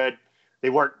was good. They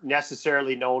weren't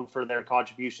necessarily known for their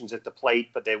contributions at the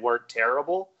plate, but they weren't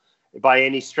terrible by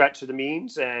any stretch of the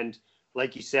means. And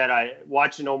like you said,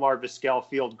 watching Omar Vizquel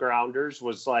field grounders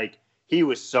was like, he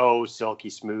was so silky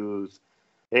smooth.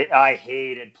 I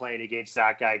hated playing against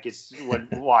that guy because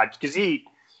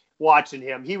watching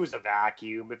him, he was a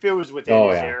vacuum. If it was within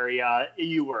his area,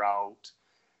 you were out.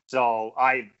 So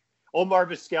Omar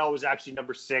Vizquel was actually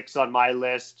number 6 on my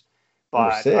list,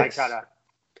 but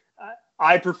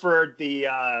I preferred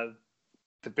the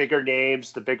bigger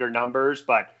names, the bigger numbers,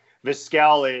 but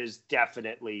Vizquel is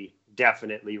definitely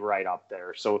right up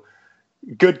there. So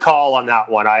good call on that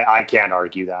one. I can't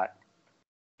argue that.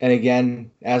 And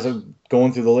again, as I'm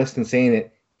going through the list and saying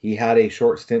it, he had a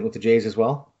short stint with the Jays as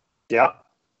well. Yeah.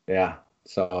 Yeah.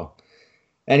 So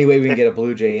anyway, we can get a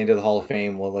Blue Jay into the Hall of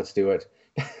Fame. Well, let's do it.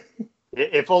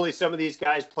 If only some of these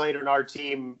guys played on our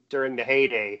team during the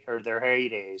heyday or their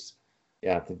heydays.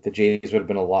 Yeah, the Jays would have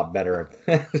been a lot better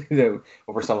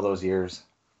over some of those years.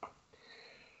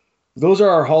 Those are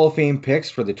our Hall of Fame picks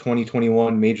for the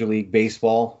 2021 Major League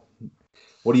Baseball.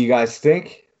 What do you guys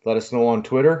think? Let us know on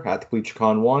Twitter at the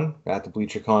BleacherCon1, at the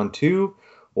BleacherCon2,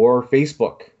 or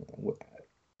Facebook,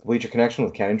 Bleacher Connection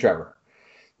with Ken and Trevor.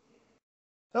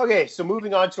 Okay, so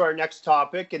moving on to our next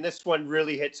topic, and this one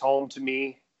really hits home to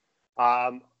me.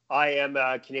 I am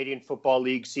a Canadian Football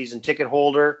League season ticket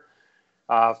holder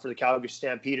for the Calgary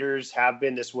Stampeders. Have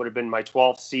been. This would have been my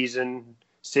 12th season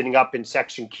sitting up in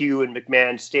Section Q in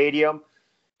McMahon Stadium.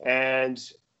 And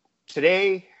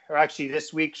today, or actually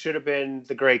this week, should have been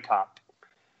the Grey Cup.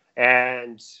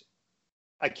 And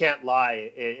I can't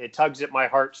lie, it tugs at my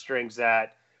heartstrings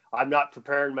that I'm not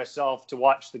preparing myself to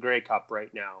watch the Grey Cup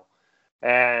right now.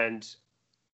 And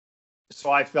so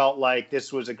I felt like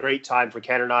this was a great time for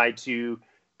Ken and I to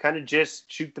kind of just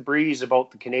shoot the breeze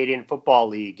about the Canadian Football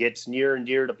League. It's near and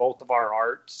dear to both of our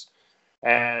hearts.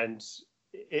 And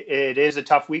it is a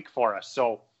tough week for us.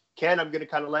 So, Ken, I'm going to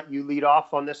kind of let you lead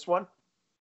off on this one.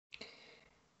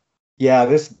 Yeah,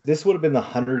 this would have been the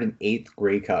 108th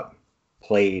Grey Cup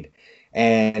played,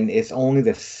 and it's only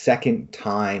the second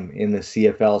time in the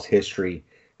CFL's history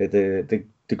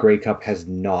The Grey Cup has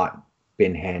not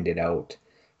been handed out.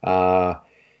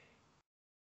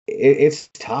 It's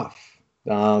tough.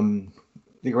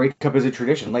 The Grey Cup is a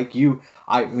tradition. Like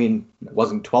I mean, it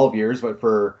wasn't 12 years, but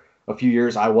for a few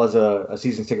years, I was a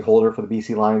season ticket holder for the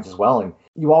BC Lions as well. And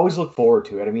you always look forward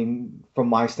to it. I mean, from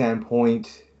my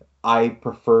standpoint, I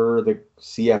prefer the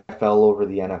CFL over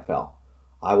the NFL.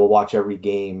 I will watch every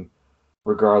game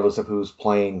regardless of who's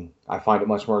playing. I find it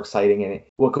much more exciting. And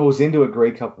what goes into a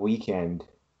Grey Cup weekend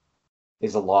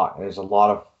is a lot. There's a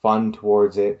lot of fun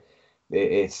towards it.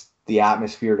 It's the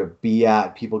atmosphere to be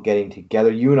at, people getting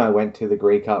together. You and I went to the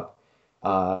Grey Cup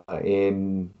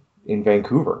in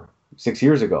Vancouver 6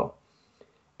 years ago,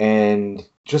 and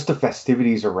just the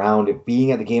festivities around it,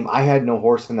 being at the game. I had no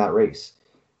horse in that race.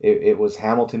 It was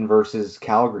Hamilton versus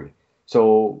Calgary.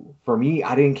 So for me,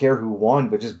 I didn't care who won,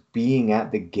 but just being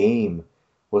at the game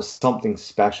was something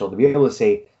special. To be able to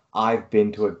say, I've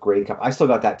been to a Grey Cup. I still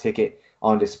got that ticket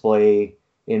on display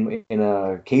in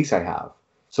a case I have.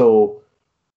 So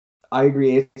I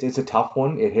agree. It's a tough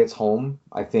one. It hits home.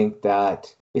 I think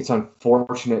that it's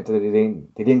unfortunate that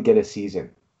they didn't get a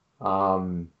season.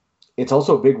 It's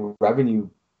also a big revenue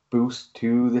boost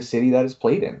to the city that it's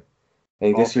played in. I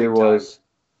think this year was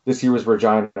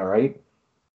Regina, right?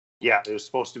 Yeah, it was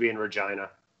supposed to be in Regina.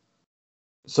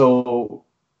 So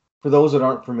for those that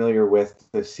aren't familiar with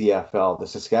the CFL, the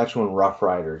Saskatchewan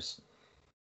Roughriders,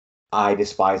 I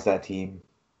despise that team.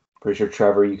 Pretty sure,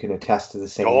 Trevor, you can attest to the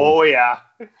same. Oh, yeah.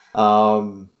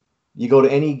 You go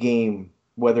to any game,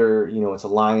 whether it's a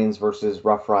Lions versus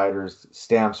Roughriders,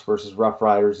 Stamps versus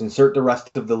Roughriders, insert the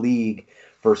rest of the league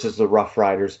versus the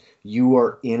Roughriders, you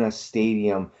are in a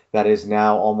stadium that is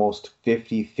now almost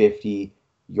 50-50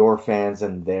 your fans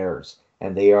and theirs,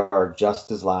 and they are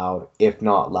just as loud, if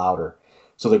not louder.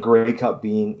 So the Grey Cup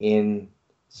being in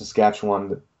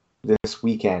Saskatchewan this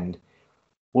weekend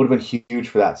would have been huge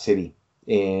for that city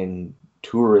in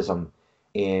tourism,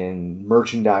 in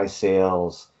merchandise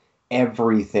sales.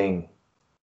 Everything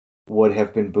would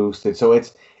have been boosted. So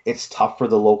it's tough for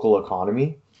the local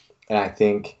economy, and I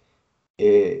think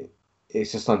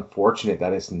it's just unfortunate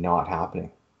that it's not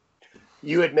happening.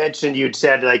 You had mentioned, you'd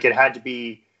said like it had to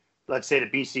be, let's say, the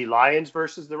BC Lions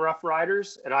versus the Rough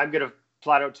Riders, and I'm going to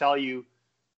flat out tell you,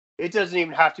 it doesn't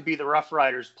even have to be the Rough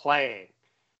Riders playing.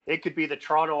 It could be the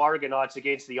Toronto Argonauts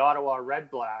against the Ottawa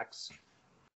Red Blacks,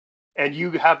 and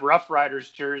you have Rough Riders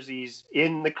jerseys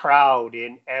in the crowd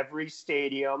in every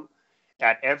stadium,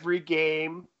 at every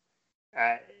game,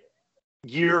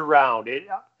 year round.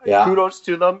 Kudos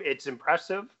to them. It's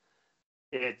impressive.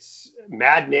 It's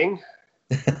maddening.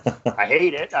 I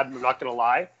hate it. I'm not going to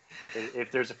lie.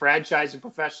 If there's a franchise in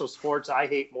professional sports I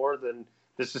hate more than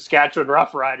the Saskatchewan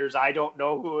Roughriders, I don't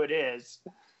know who it is.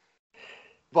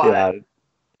 But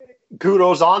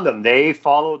kudos on them. They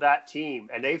follow that team,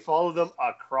 and they follow them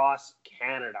across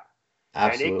Canada.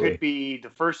 Absolutely. And it could be the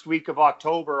first week of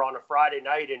October on a Friday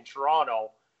night in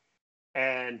Toronto,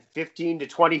 and 15 to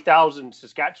 20,000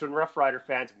 Saskatchewan Roughrider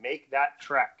fans make that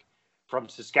trek from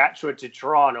Saskatchewan to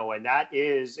Toronto, and that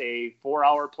is a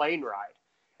 4-hour plane ride,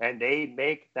 and they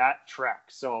make that trek.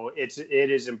 So it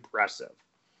is impressive.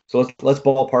 So let's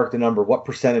ballpark the number. What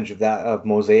percentage of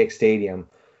Mosaic Stadium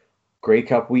Grey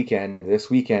Cup weekend this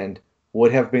weekend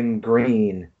would have been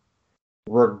green,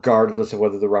 regardless of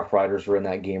whether the Rough Riders were in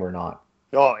that game or not?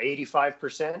 Oh,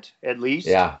 85% at least.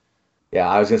 Yeah.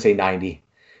 I was gonna say 90.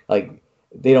 Like,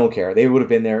 they don't care. They would have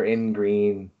been there in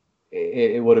green.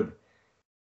 It would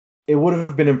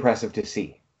have been impressive to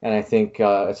see. And I think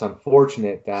it's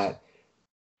unfortunate that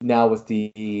now with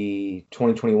the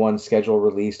 2021 schedule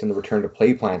released and the return to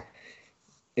play plan,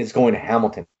 it's going to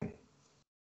Hamilton,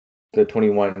 the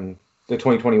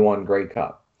 2021 Grey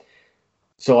Cup.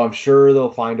 So I'm sure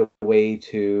they'll find a way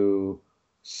to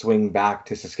swing back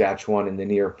to Saskatchewan in the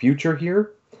near future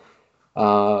here.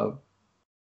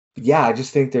 I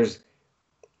just think there's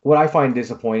what I find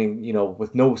disappointing,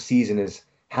 with no season, is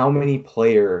how many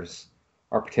players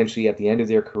are potentially at the end of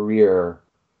their career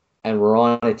and were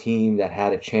on a team that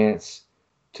had a chance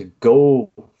to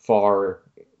go far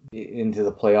into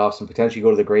the playoffs and potentially go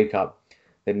to the Grey Cup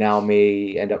that now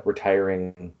may end up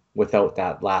retiring without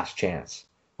that last chance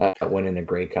at winning the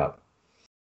Grey Cup.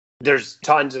 There's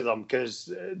tons of them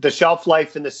because the shelf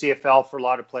life in the CFL for a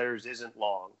lot of players isn't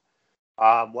long.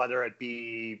 Whether it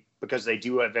be because they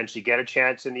do eventually get a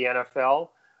chance in the NFL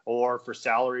or for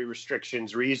salary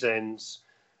restrictions reasons,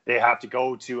 they have to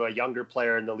go to a younger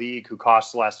player in the league who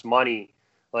costs less money.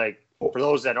 Like, for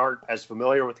those that aren't as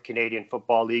familiar with the Canadian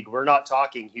Football League, we're not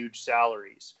talking huge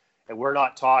salaries, and we're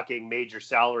not talking major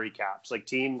salary caps. Like,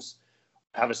 teams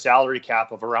have a salary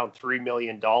cap of around $3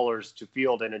 million to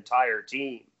field an entire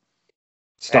team.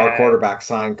 Star And quarterback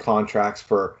signed contracts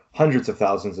for hundreds of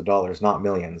thousands of dollars, not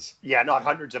millions. yeah, not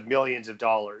hundreds of millions of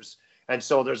dollars. And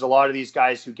so there's a lot of these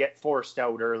guys who get forced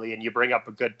out early, and you bring up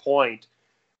a good point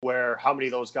where how many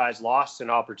of those guys lost an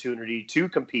opportunity to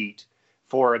compete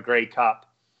for a Grey Cup.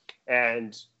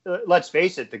 And let's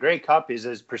face it, the Grey Cup is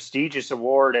as prestigious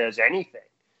award as anything.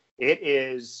 It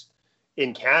is,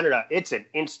 in Canada, it's an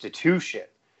institution.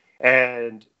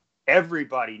 And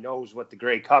everybody knows what the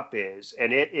Grey Cup is.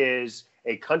 And it is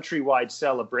a countrywide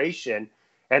celebration.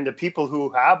 And the people who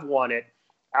have won it,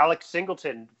 Alex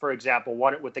Singleton, for example,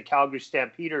 won it with the Calgary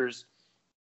Stampeders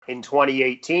in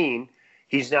 2018.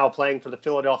 He's now playing for the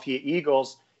Philadelphia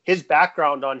Eagles. His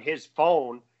background on his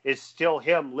phone is still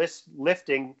him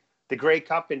lifting the Grey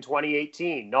Cup in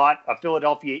 2018, not a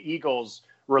Philadelphia Eagles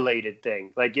related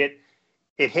thing. Like it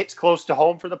hits close to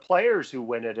home for the players who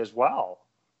win it as well.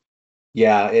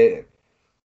 Yeah,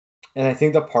 and I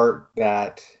think the part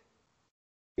that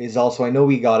is also, I know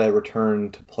we got a return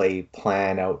to play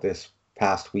plan out this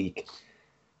past week,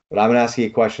 but I'm gonna ask you a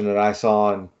question that I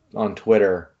saw on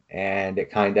Twitter, and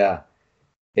it kind of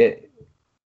it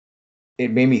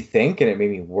made me think and it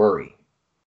made me worry.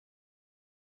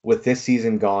 With this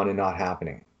season gone and not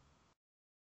happening,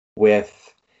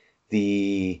 with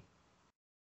the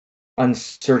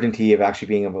uncertainty of actually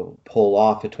being able to pull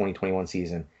off the 2021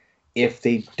 season, if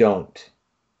they don't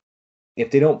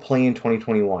play in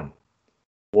 2021,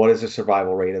 what is the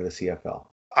survival rate of the CFL?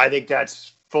 I think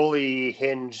that's fully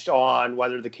hinged on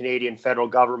whether the Canadian federal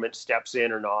government steps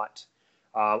in or not.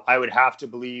 I would have to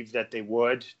believe that they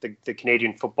would. The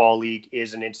Canadian Football League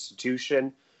is an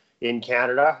institution in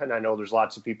Canada, and I know there's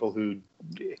lots of people who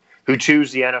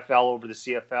choose the NFL over the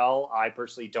CFL. I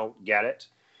personally don't get it.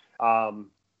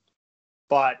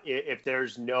 But if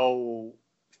there's no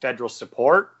federal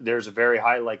support, there's a very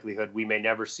high likelihood we may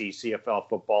never see CFL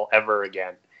football ever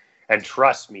again. And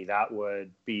trust me, that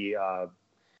would be a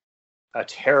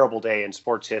terrible day in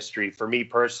sports history for me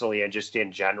personally and just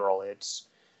in general. It's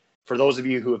for those of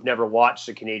you who have never watched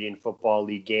a Canadian Football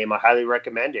League game, I highly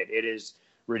recommend it. It is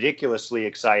ridiculously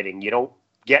exciting. You don't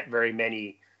get very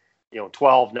many,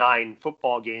 12-9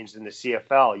 football games in the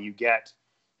CFL. You get,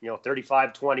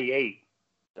 35-28,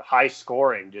 high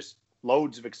scoring, just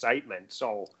loads of excitement.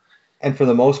 So, and for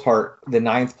the most part, the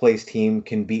ninth place team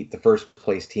can beat the first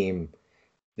place team.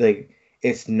 Like,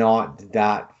 it's not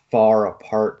that far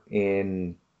apart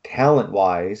in talent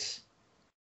wise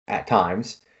at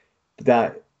times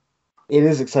that it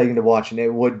is exciting to watch, and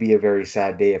it would be a very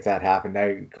sad day if that happened.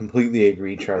 I completely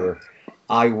agree, Trevor.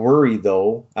 I worry,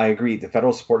 though. I agree the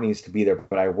federal support needs to be there,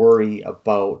 but I worry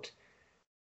about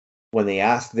when they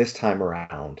asked this time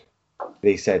around,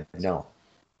 they said no.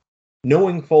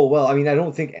 Knowing full well, I mean, I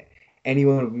don't think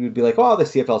anyone would be like, oh, the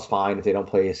CFL's fine if they don't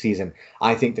play a season.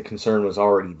 I think the concern was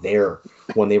already there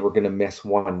when they were going to miss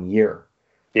 1 year.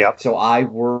 Yep. So I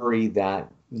worry that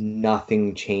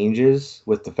nothing changes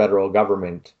with the federal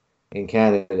government in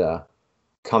Canada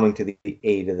coming to the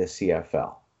aid of the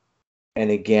CFL. And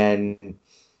again,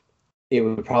 it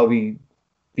would probably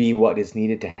be what is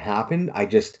needed to happen. I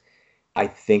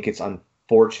think it's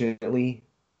unfortunately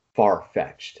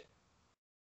far-fetched.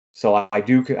 So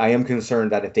I am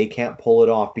concerned that if they can't pull it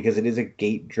off, because it is a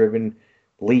gate-driven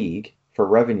league for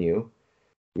revenue,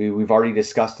 we've already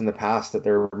discussed in the past that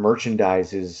their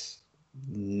merchandise is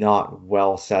not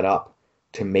well set up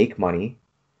to make money.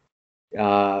 They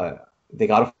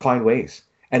got to find ways.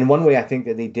 And one way I think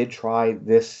that they did try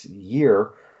this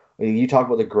year, you talk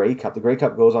about the Grey Cup. The Grey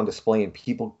Cup goes on display and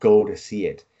people go to see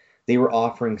it. They were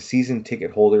offering season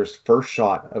ticket holders first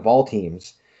shot of all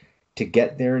teams to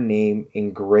get their name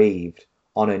engraved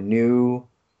on a new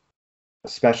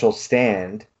special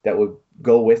stand that would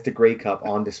go with the Grey Cup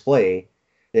on display,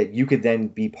 that you could then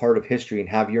be part of history and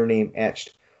have your name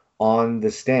etched on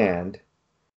the stand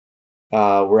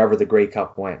wherever the Grey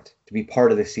Cup went, to be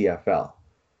part of the CFL.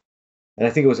 And I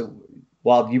think it was,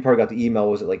 well, you probably got the email,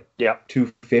 was it like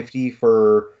 $250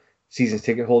 for season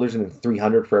ticket holders and then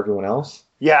 $300 for everyone else?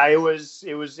 Yeah, it was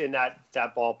in that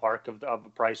ballpark of a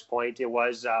price point. It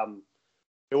was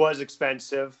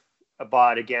expensive,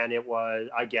 but again,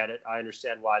 I get it. I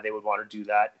understand why they would want to do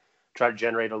that, try to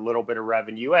generate a little bit of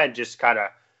revenue, and just kind of,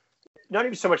 not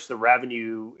even so much the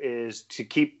revenue, is to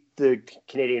keep the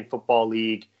Canadian Football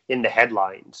League in the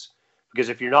headlines. Because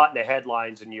if you're not in the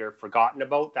headlines and you're forgotten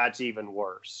about, that's even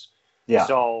worse. Yeah.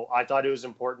 So I thought it was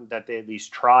important that they at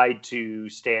least tried to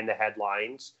stay in the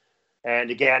headlines.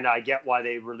 And again, I get why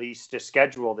they released a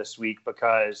schedule this week,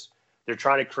 because they're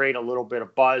trying to create a little bit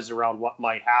of buzz around what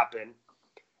might happen.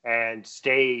 and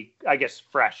stay, I guess,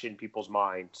 fresh in people's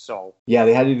minds. So yeah,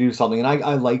 they had to do something, and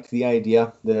I liked the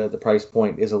idea. The price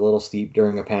point is a little steep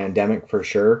during a pandemic for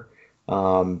sure.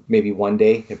 Maybe one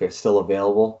day, if it's still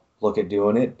available, look at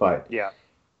doing it. But yeah.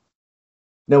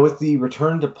 now with the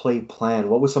return to play plan,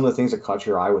 what was some of the things that caught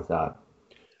your eye with that?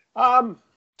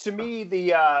 To me,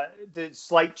 the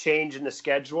slight change in the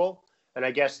schedule, and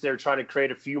I guess they're trying to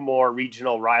create a few more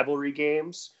regional rivalry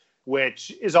games,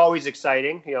 which is always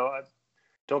exciting.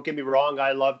 Don't get me wrong,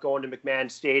 I love going to McMahon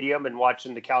Stadium and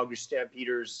watching the Calgary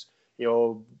Stampeders,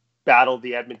 battle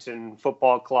the Edmonton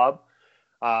Football Club.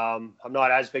 I'm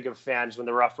not as big of fans when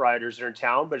the Rough Riders are in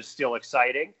town, but it's still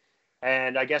exciting.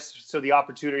 And I guess so the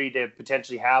opportunity to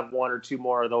potentially have one or two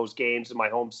more of those games in my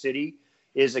home city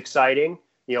is exciting,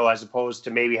 as opposed to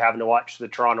maybe having to watch the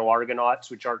Toronto Argonauts,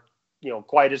 which aren't,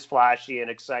 quite as flashy and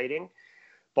exciting.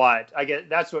 But I guess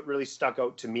that's what really stuck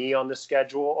out to me on the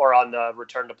schedule or on the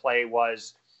return to play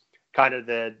was kind of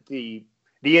the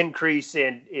increase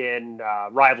in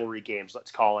rivalry games,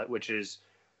 let's call it, which is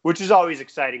always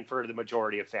exciting for the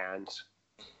majority of fans.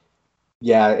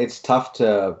 Yeah, it's tough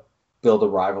to build a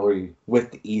rivalry with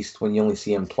the East when you only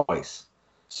see them twice.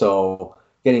 So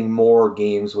getting more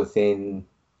games within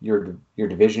your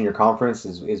division, your conference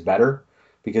is better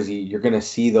because you're going to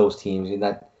see those teams, and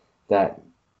that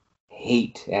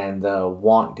hate and the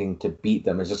wanting to beat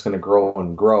them is just going to grow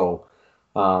and grow.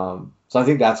 So I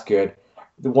think that's good.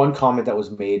 The one comment that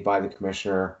was made by the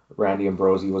commissioner, Randy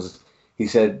Ambrosi, was he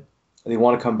said they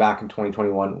want to come back in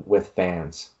 2021 with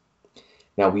fans.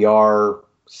 Now we are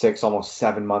 6, almost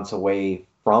 7 months away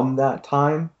from that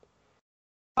time.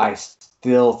 I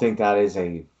still think that is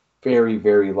a very,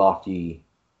 very lofty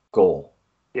goal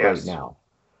right now.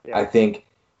 Yeah. I think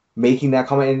making that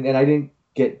comment, and I didn't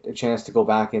get a chance to go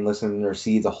back and listen or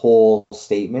see the whole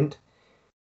statement,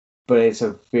 but it's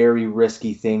a very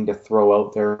risky thing to throw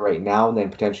out there right now and then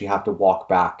potentially have to walk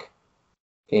back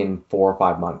in 4 or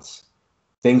 5 months.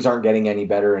 Things aren't getting any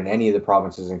better in any of the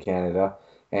provinces in Canada,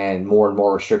 and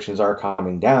more restrictions are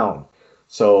coming down.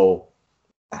 So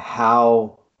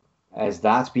how, as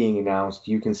that's being announced,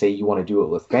 you can say you want to do it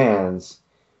with fans.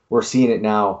 We're seeing it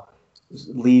now.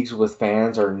 Leagues with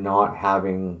fans are not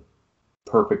having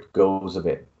perfect goes of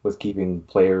it with keeping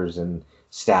players and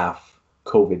staff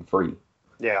COVID free.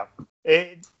 Yeah.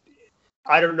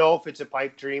 I don't know if it's a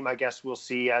pipe dream. I guess we'll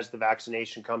see as the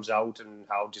vaccination comes out and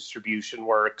how distribution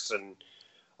works and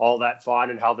all that fun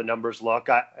and how the numbers look.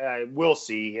 I will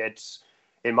see. It's,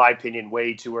 in my opinion,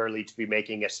 way too early to be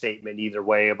making a statement either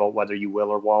way about whether you will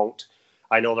or won't.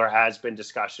 I know there has been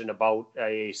discussion about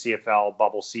a CFL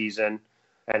bubble season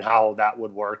and how that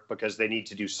would work because they need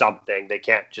to do something. They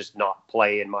can't just not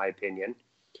play, in my opinion.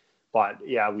 But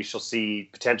yeah, we shall see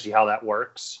potentially how that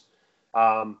works.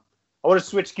 I want to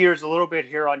switch gears a little bit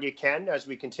here on you, Ken, as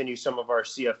we continue some of our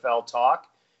CFL talk.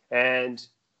 And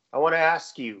I want to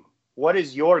ask you, what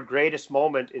is your greatest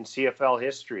moment in CFL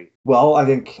history? Well, I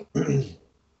think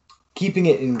keeping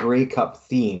it in Grey Cup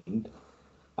themed,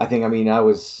 I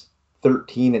was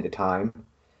 13 at the time,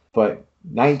 but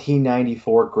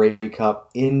 1994 Grey Cup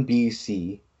in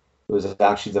BC, it was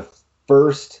actually the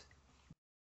first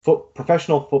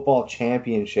professional football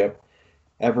championship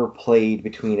ever played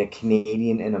between a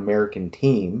Canadian and American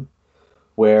team,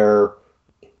 where,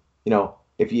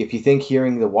 if you think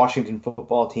hearing the Washington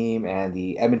football team and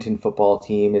the Edmonton football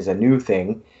team is a new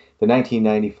thing, the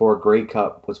 1994 Grey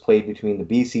Cup was played between the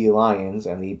BC Lions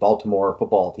and the Baltimore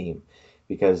football team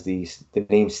because the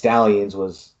name Stallions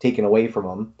was taken away from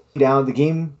them. The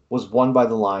game was won by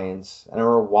the Lions, and I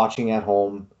remember watching at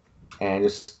home and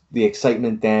just the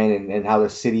excitement then and how the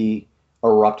city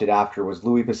erupted after was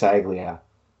Louis Pasaglia,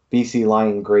 BC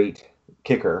Lion great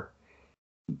kicker,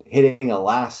 hitting a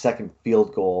last-second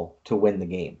field goal to win the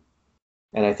game.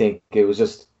 And I think it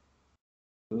was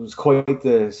quite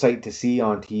the sight to see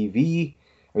on TV.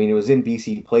 It was in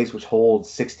BC Place, which holds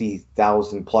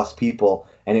 60,000 plus people,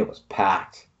 and it was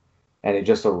packed, and it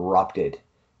just erupted.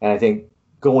 And I think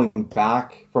going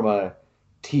back from a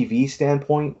TV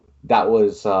standpoint, that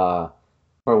was probably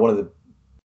one of the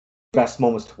best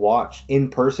moments to watch in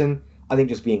person. I think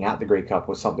just being at the Grey Cup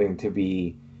was something to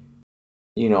be,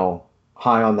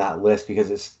 high on that list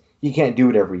because you can't do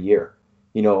it every year.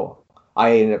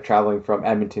 I ended up traveling from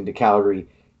Edmonton to Calgary,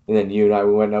 and then you and I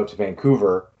we went out to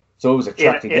Vancouver, so it was a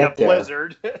trek to get there. In a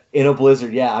blizzard. In a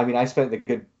blizzard, yeah. I spent the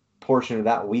good portion of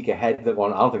that week ahead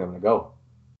going, I don't think I'm going to go.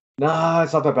 No,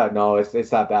 it's not that bad. No, it's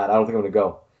that bad. I don't think I'm going to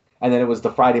go. And then it was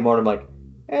the Friday morning, I'm like,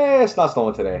 it's not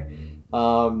snowing today.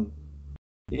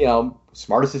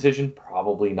 Smartest decision?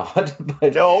 Probably not.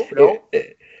 But no.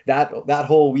 That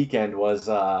whole weekend was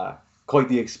quite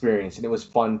the experience, and it was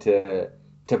fun to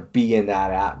to be in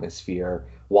that atmosphere,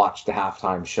 watch the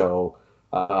halftime show,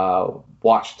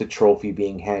 watch the trophy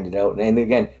being handed out, and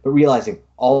again, but realizing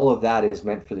all of that is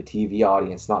meant for the TV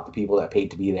audience, not the people that paid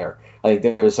to be there. I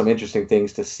think there's some interesting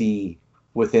things to see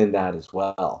within that as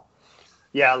well.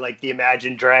 Yeah, like the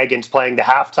Imagine Dragons playing the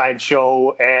halftime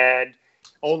show, and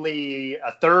only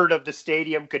a third of the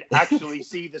stadium could actually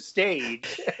see the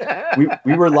stage.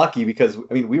 we were lucky because,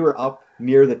 I mean, we were up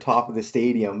near the top of the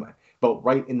stadium, but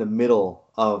right in the middle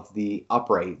of the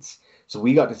uprights. So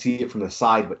we got to see it from the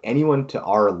side, but anyone to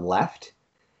our left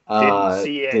didn't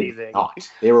see anything.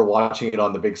 They were watching it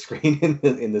on the big screen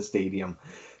in the stadium.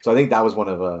 So I think that was one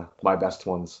of my best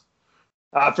ones.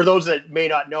 For those that may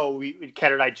not know,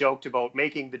 Ken and I joked about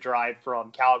making the drive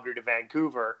from Calgary to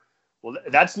Vancouver. Well,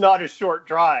 that's not a short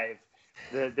drive.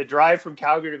 The drive from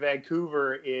Calgary to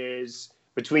Vancouver is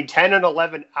between 10 and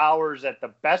 11 hours at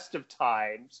the best of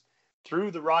times,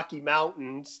 through the Rocky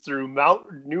Mountains, through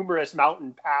numerous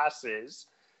mountain passes,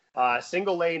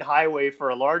 single lane highway for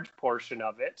a large portion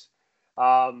of it,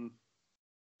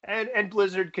 and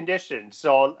blizzard conditions.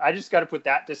 So I just got to put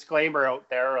that disclaimer out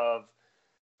there of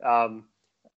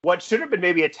what should have been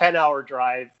maybe a 10-hour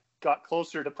drive got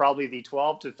closer to probably the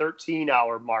 12 to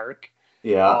 13-hour mark.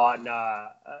 Yeah. On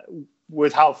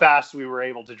with how fast we were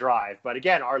able to drive. But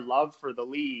again, our love for the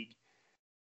league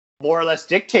more or less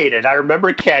dictated. I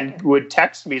remember Ken would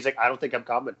text me. He's like, I don't think I'm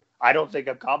coming.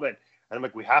 And I'm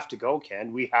like, we have to go,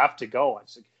 Ken. We have to go. I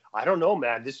was like, I don't know,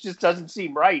 man. This just doesn't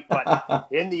seem right. But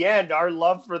in the end, our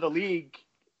love for the league,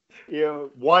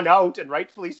 won out, and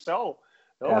rightfully so.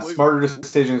 Smarter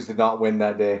decisions did not win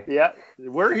that day. Yeah,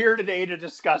 we're here today to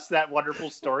discuss that wonderful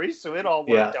story, so it all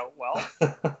worked out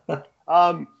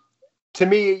well. To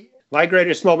me, my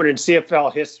greatest moment in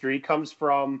CFL history comes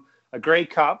from a Grey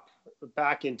Cup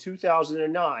back in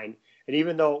 2009. And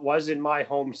even though it was in my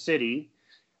home city,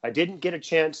 I didn't get a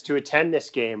chance to attend this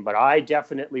game, but I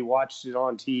definitely watched it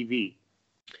on TV.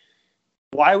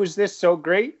 Why was this so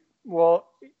great? Well,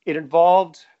 it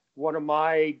involved one of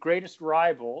my greatest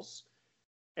rivals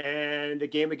and a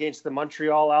game against the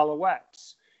Montreal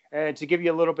Alouettes. And to give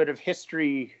you a little bit of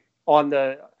history on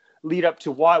the lead up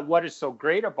to what is so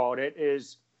great about it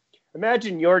is,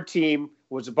 imagine your team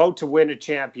was about to win a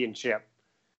championship,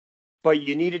 but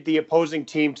you needed the opposing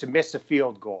team to miss a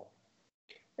field goal.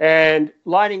 And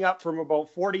lining up from about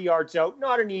 40 yards out,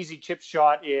 not an easy chip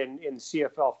shot in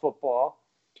CFL football.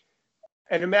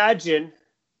 And imagine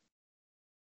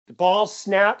the ball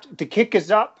snapped, the kick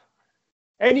is up,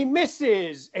 and he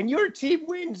misses, and your team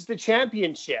wins the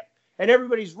championship. And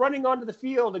everybody's running onto the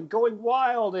field and going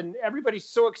wild, and everybody's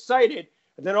so excited.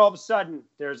 And then all of a sudden,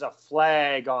 there's a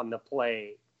flag on the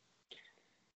play.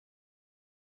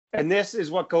 And this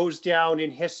is what goes down in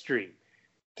history.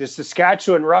 The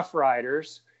Saskatchewan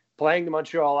Roughriders, playing the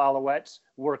Montreal Alouettes,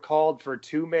 were called for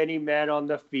too many men on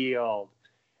the field.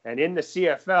 And in the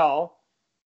CFL,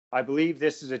 I believe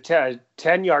this is a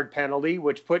 10-yard penalty,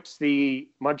 which puts the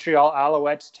Montreal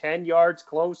Alouettes 10 yards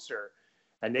closer,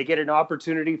 and they get an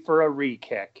opportunity for a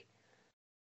re-kick.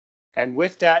 And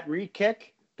with that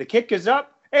re-kick, the kick is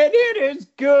up, and it is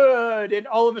good. And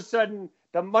all of a sudden,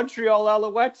 the Montreal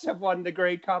Alouettes have won the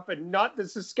Grey Cup and not the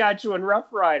Saskatchewan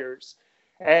Roughriders.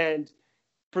 And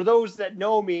for those that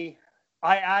know me,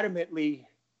 I adamantly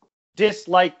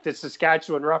dislike the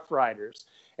Saskatchewan Roughriders.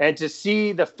 And to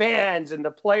see the fans and the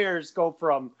players go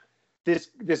from this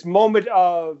moment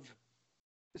of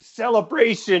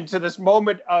celebration to this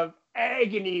moment of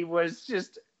agony was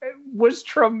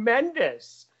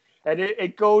tremendous. And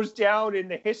it goes down in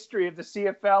the history of the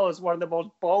CFL as one of the most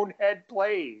bonehead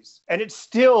plays. And it's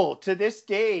still, to this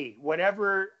day,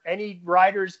 whenever any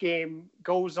Riders game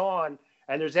goes on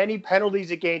and there's any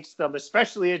penalties against them,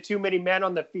 especially too many men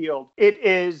on the field,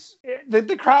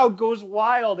 the crowd goes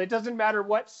wild. It doesn't matter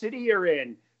what city you're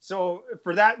in. So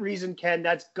for that reason, Ken,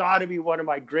 that's got to be one of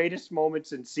my greatest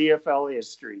moments in CFL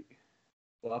history.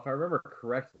 Well, if I remember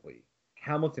correctly,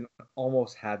 Hamilton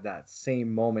almost had that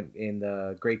same moment in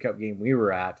the Grey Cup game we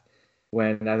were at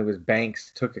when I think it was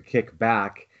Banks took a kick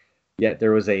back, yet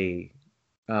there was a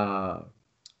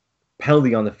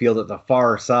penalty on the field at the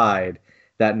far side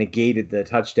that negated the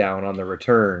touchdown on the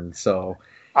return. So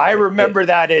I remember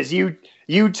that as you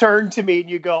turned to me and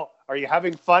you go, "Are you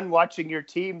having fun watching your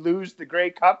team lose the Grey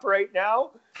Cup right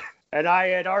now?" And I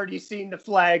had already seen the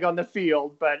flag on the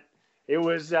field, but it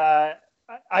was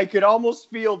I could almost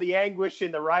feel the anguish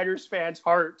in the Riders fans'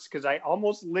 hearts because I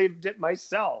almost lived it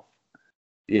myself.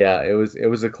 Yeah, it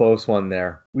was a close one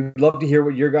there. We'd love to hear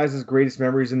what your guys' greatest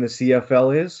memories in the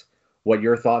CFL is, what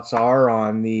your thoughts are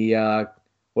on the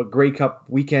what Grey Cup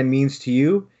weekend means to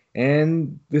you,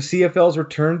 and the CFL's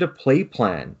return to play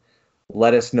plan.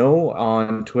 let us know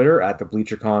on Twitter at the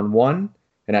BleacherCon1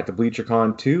 and at the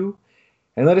BleacherCon2.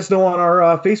 And let us know on our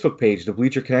Facebook page, The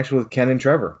Bleacher Connection with Ken and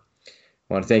Trevor.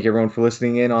 I want to thank everyone for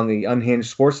listening in on the Unhinged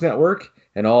Sports Network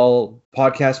and all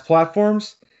podcast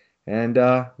platforms. And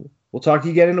we'll talk to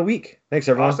you again in a week. Thanks,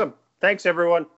 everyone. Awesome. Thanks, everyone.